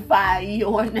magnify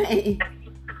your name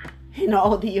in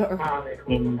all the earth.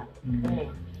 Hallelujah.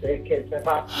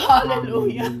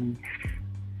 Hallelujah.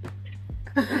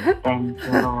 Thank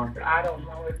you, Lord. I don't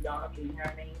know if y'all can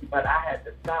hear me, but I had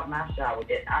to stop my shower,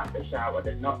 get out the shower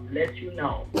to let you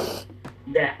know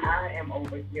that I am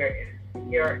over here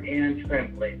and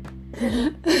trembling.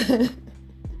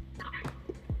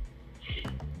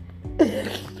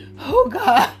 Oh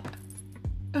God.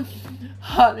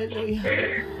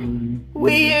 Hallelujah.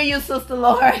 We hear you, Sister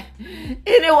Lauren.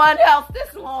 Anyone else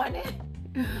this morning?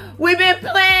 We've been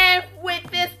playing with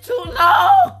this too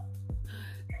long.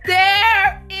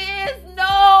 There is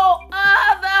no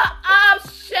other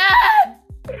option.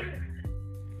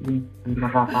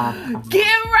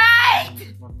 Get right.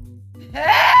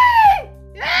 Hey!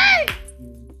 Hey!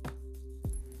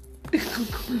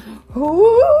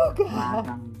 Oh,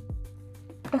 God.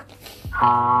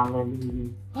 Hallelujah.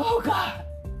 Oh, God.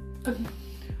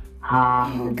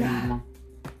 Hallelujah.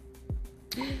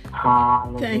 Oh,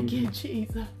 Hallelujah. thank you,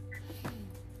 Jesus.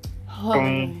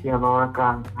 Thank you, Lord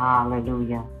God.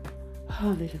 Hallelujah.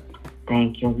 Hallelujah.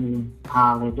 Thank you.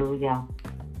 Hallelujah.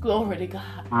 Glory to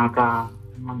God. My God.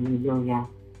 Hallelujah.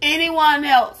 Anyone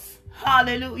else?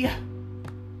 Hallelujah.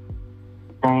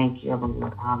 Thank you,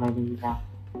 Lord. Hallelujah.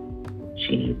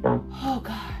 Jesus. Oh,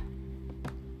 God.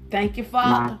 Thank you, My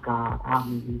Father. God.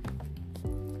 Hallelujah.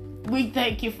 We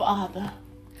thank you, Father.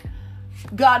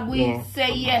 God, we Yes.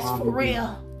 say yes for Hallelujah.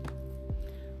 real,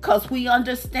 because we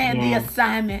understand Yes. the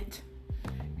assignment.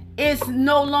 It's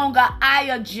no longer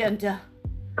our agenda,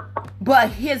 but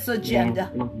his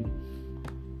agenda. Yes, Lord.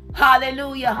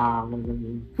 Hallelujah.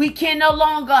 Hallelujah. We can no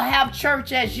longer have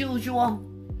church as usual.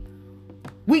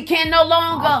 We can no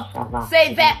longer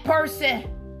say that person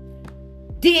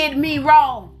did me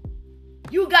wrong.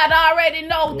 You got to already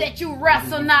know that you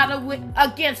wrestle not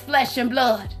against flesh and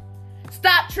blood.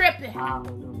 Stop tripping.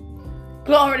 Hallelujah.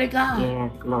 Glory to God.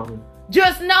 Yes, Lord.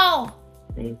 Just know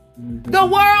the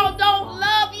world don't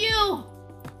love you.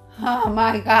 Oh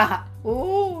my God.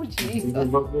 Oh Jesus.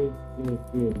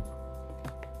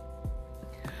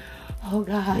 Oh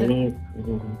God.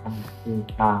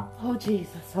 Oh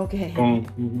Jesus. Okay. Thank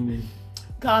you.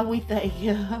 God, we thank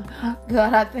you.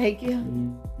 God, I thank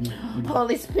you.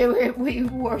 Holy Spirit, we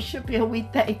worship you. We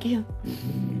thank you.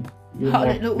 Yes,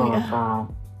 Hallelujah. Lord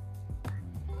God.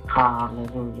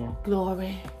 Hallelujah.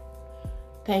 Glory.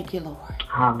 Thank you, Lord.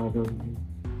 Hallelujah.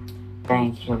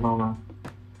 Thank you, Lord.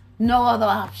 No other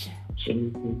option.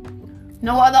 Jesus.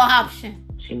 No other option.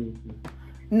 Jesus.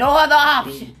 No other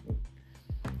option.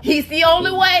 He's the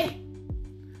only way.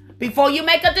 Before you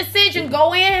make a decision,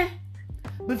 go in.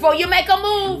 Before you make a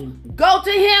move, go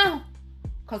to him.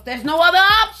 Because there's no other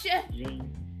option.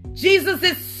 Jesus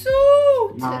is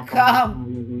soon to come.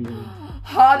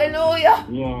 Hallelujah.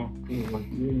 Yes.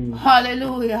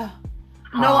 Hallelujah.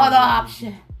 No other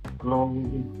option. Glory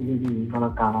to you,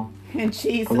 Lord God. In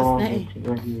Jesus' Glory name. to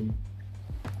your name.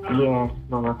 Yes,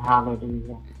 Lord.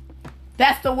 Hallelujah.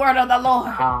 That's the word of the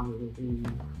Lord.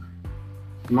 Hallelujah.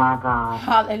 My God.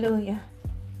 Hallelujah.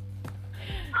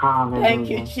 Hallelujah. Thank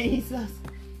you, Jesus.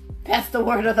 That's the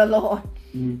word of the Lord.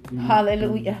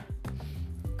 Hallelujah.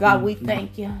 God, we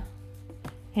thank you.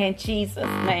 In Jesus'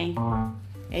 name.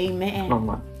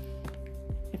 Amen.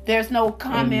 If there's no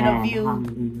comment of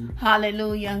you,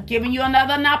 hallelujah, giving you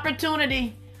another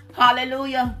opportunity.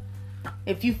 Hallelujah.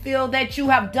 If you feel that you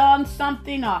have done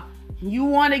something or you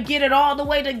want to get it all the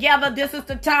way together, this is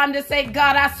the time to say,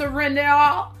 God, I surrender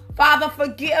all. Father,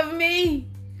 forgive me.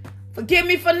 Forgive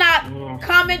me for not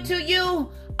coming to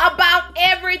you about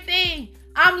everything.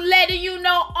 I'm letting you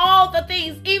know all the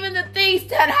things, even the things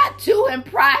that I do in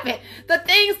private, the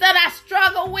things that I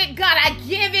struggle with. God, I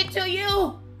give it to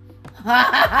you.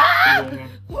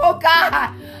 Oh,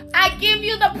 God, I give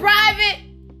you the private.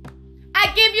 I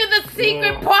give you the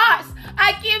secret parts.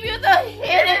 I give you the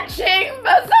hidden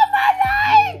chambers of my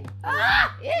life.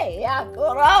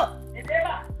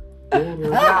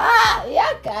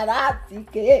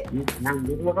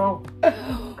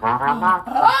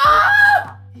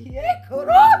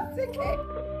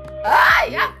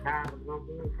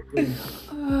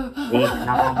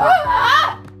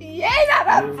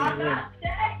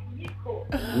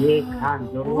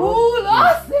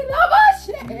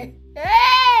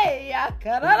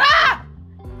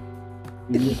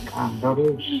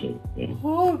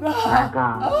 Oh,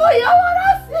 God. Oh, you want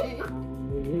to see?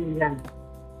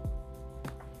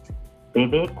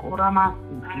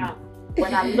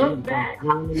 When I look back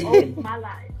over my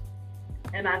life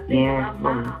and I think about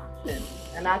my options,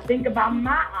 and I think about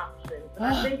my options, and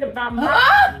I think about my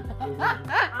options,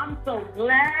 I'm so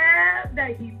glad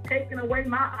that he's taken away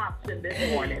my option this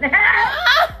morning. When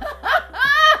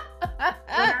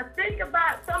I think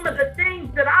about some of the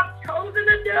things that I've chosen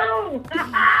to do,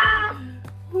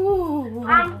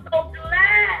 I'm so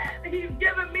glad he's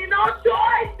given me no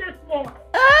choice this morning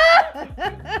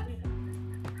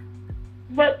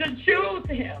but to choose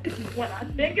him. When I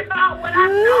think about what I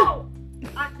know,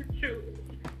 I can choose.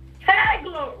 Hey,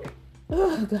 glory.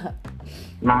 Oh, God.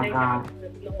 My God.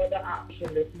 There's no other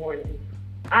option this morning.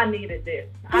 I needed this.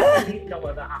 I don't need no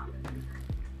other option.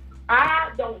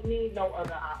 I don't need no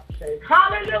other option.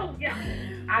 Hallelujah.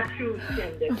 I choose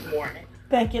him this morning.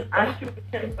 Thank you. I choose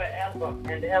him forever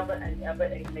and ever and ever.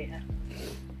 Amen.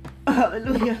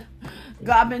 Hallelujah.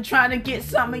 God been trying to get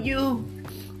some of you,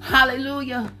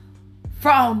 hallelujah,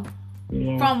 from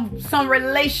some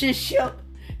relationship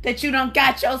that you done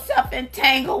got yourself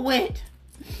entangled with.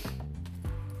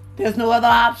 There's no other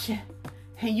option.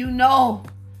 And you know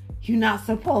you're not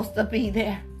supposed to be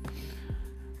there.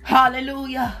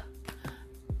 Hallelujah.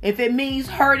 If it means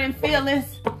hurting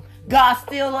feelings, God's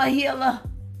still a healer.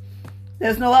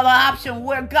 There's no other option.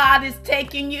 Where God is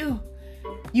taking you,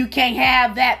 you can't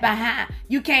have that behind.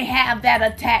 You can't have that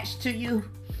attached to you.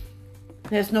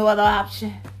 There's no other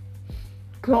option.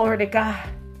 Glory to God.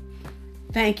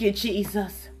 Thank you,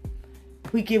 Jesus.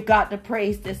 We give God the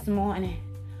praise this morning.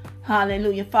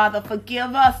 Hallelujah. Father,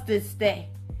 forgive us this day.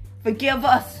 Forgive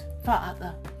us,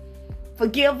 Father.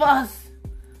 Forgive us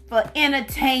for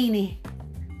entertaining.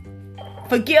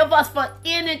 Forgive us for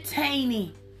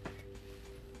entertaining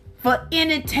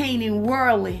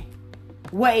worldly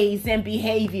ways and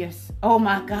behaviors. Oh,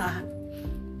 my God.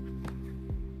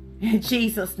 In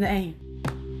Jesus' name.